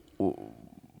 so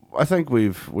I think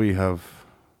we have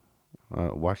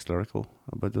waxed lyrical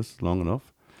about this long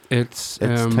enough. It's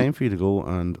time for you to go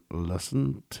and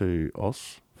listen to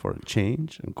us for a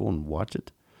change and go and watch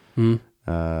it.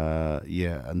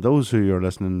 Yeah, and those who are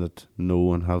listening that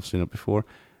know and have seen it before,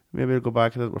 maybe go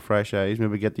back at it with fresh eyes.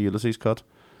 Maybe get the Ulysses cut.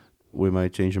 We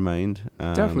might change your mind.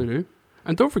 Definitely do.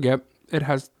 And don't forget, it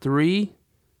has three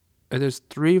of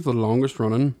the longest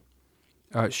running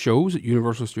shows at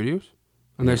Universal Studios,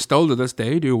 and they still to this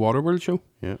day do a Waterworld show.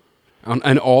 Yeah,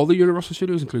 and all the Universal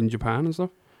Studios, including Japan and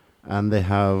stuff. And they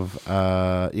have,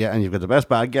 and you've got the best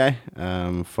bad guy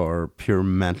for pure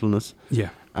mentalness. Yeah.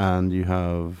 And you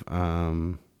have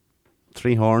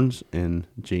 3 horns in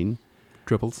Gene.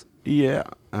 Triples. Yeah.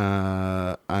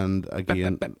 And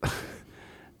again,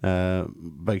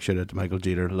 big shout out to Michael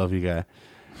Jeter. Love you, guy.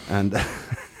 And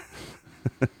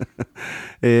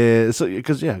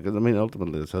because I mean,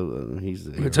 ultimately, it's he's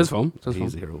the hero. It's his film.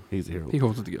 He's the hero. He's the hero. He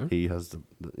holds it together. He has the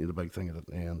big thing at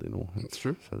the end, you know. That's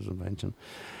true. It's his invention.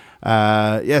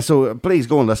 So please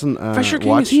go and listen. Fisher King,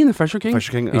 watch. is he in the Fisher King?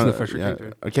 Fisher King. He's in the Fisher King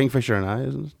too. Kingfisher and I,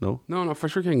 isn't it? No,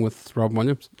 Fisher King with Robin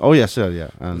Williams. Oh yes, yeah.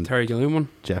 And the Terry Gilliam one.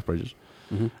 Jeff Bridges.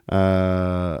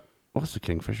 What's the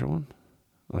Kingfisher one?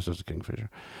 Oh, it's just a Kingfisher.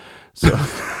 So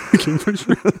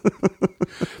Kingfisher.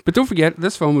 But don't forget,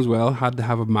 this film as well had to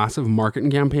have a massive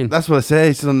marketing campaign. That's what I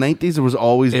say. So the 90s, it was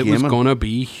always It gaming. was going to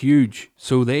be huge.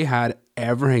 So they had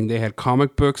everything. They had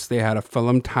comic books. They had a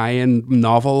film tie-in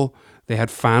novel. They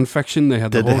had fan fiction. They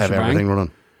had the Did whole they have shebang. everything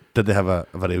running? Did they have a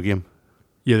video game?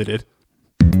 Yeah, they did.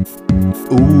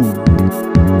 Ooh.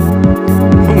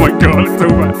 Oh my God, it's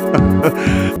over.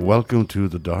 Welcome to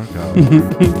the dark hour.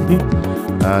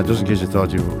 Just in case you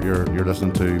thought you're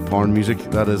listening to porn music,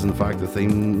 that is in fact the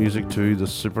theme music to the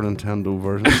Super Nintendo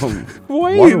version of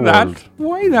Why Waterworld. that?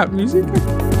 Why that music?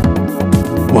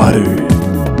 Water.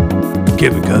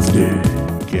 Kevin Costner.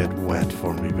 Get wet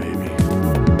for me, baby.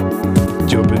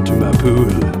 Jump into my pool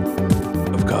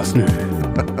of Costner.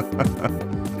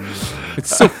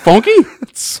 It's so funky.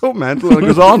 It's so mental. It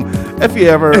goes on. If you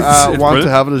ever It's want brilliant. to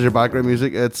have it as your background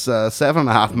music, it's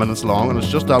 7.5 minutes long, and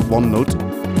it's just that one note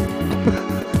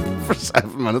for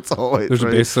 7 minutes all the way There's a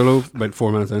through. bass solo about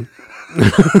 4 minutes in.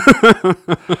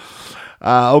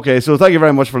 Okay, so thank you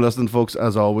very much for listening, folks.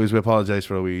 As always, we apologise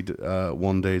for a wee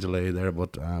 1 day delay there,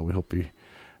 but we hope you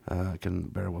can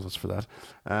bear with us for that.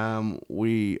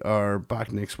 We are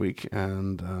back next week,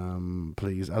 and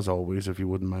please, as always, if you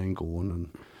wouldn't mind going and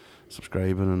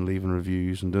subscribing and leaving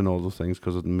reviews and doing all those things,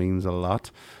 because it means a lot.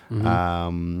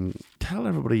 Tell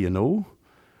everybody you know.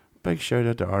 Big shout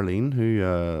out to Arlene,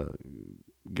 who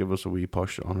give us a wee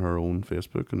push on her own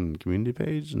Facebook and community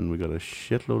page, and we got a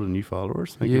shitload of new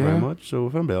followers. Thank you very Yeah. much. So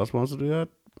if anybody else wants to do that,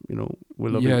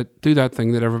 we'll love Yeah, you. do that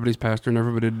thing that everybody's pestering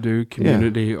everybody to do.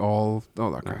 Community, all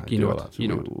that crap. You do know all it. that. So You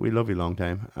know it. we love you long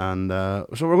time. And so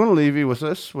we're going to leave you with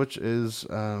this, which is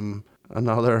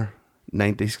another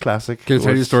 90s classic. Can I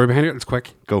tell you the story behind it? It's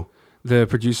quick. Go. The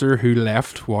producer who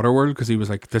left Waterworld because he was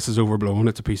like, "This is overblown.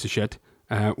 It's a piece of shit."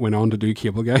 Went on to do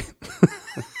Cable Guy,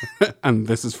 and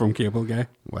this is from Cable Guy.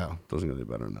 Well, doesn't get any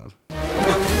better than that.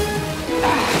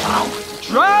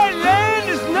 Dry land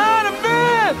is not a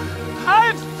myth!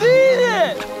 I've seen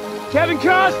it! Kevin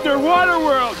Costner,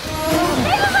 Waterworld!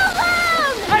 Leave him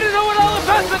alone! I don't know what all the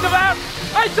fuss is about!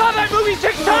 I saw that movie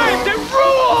 6 times! It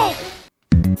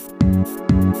rules!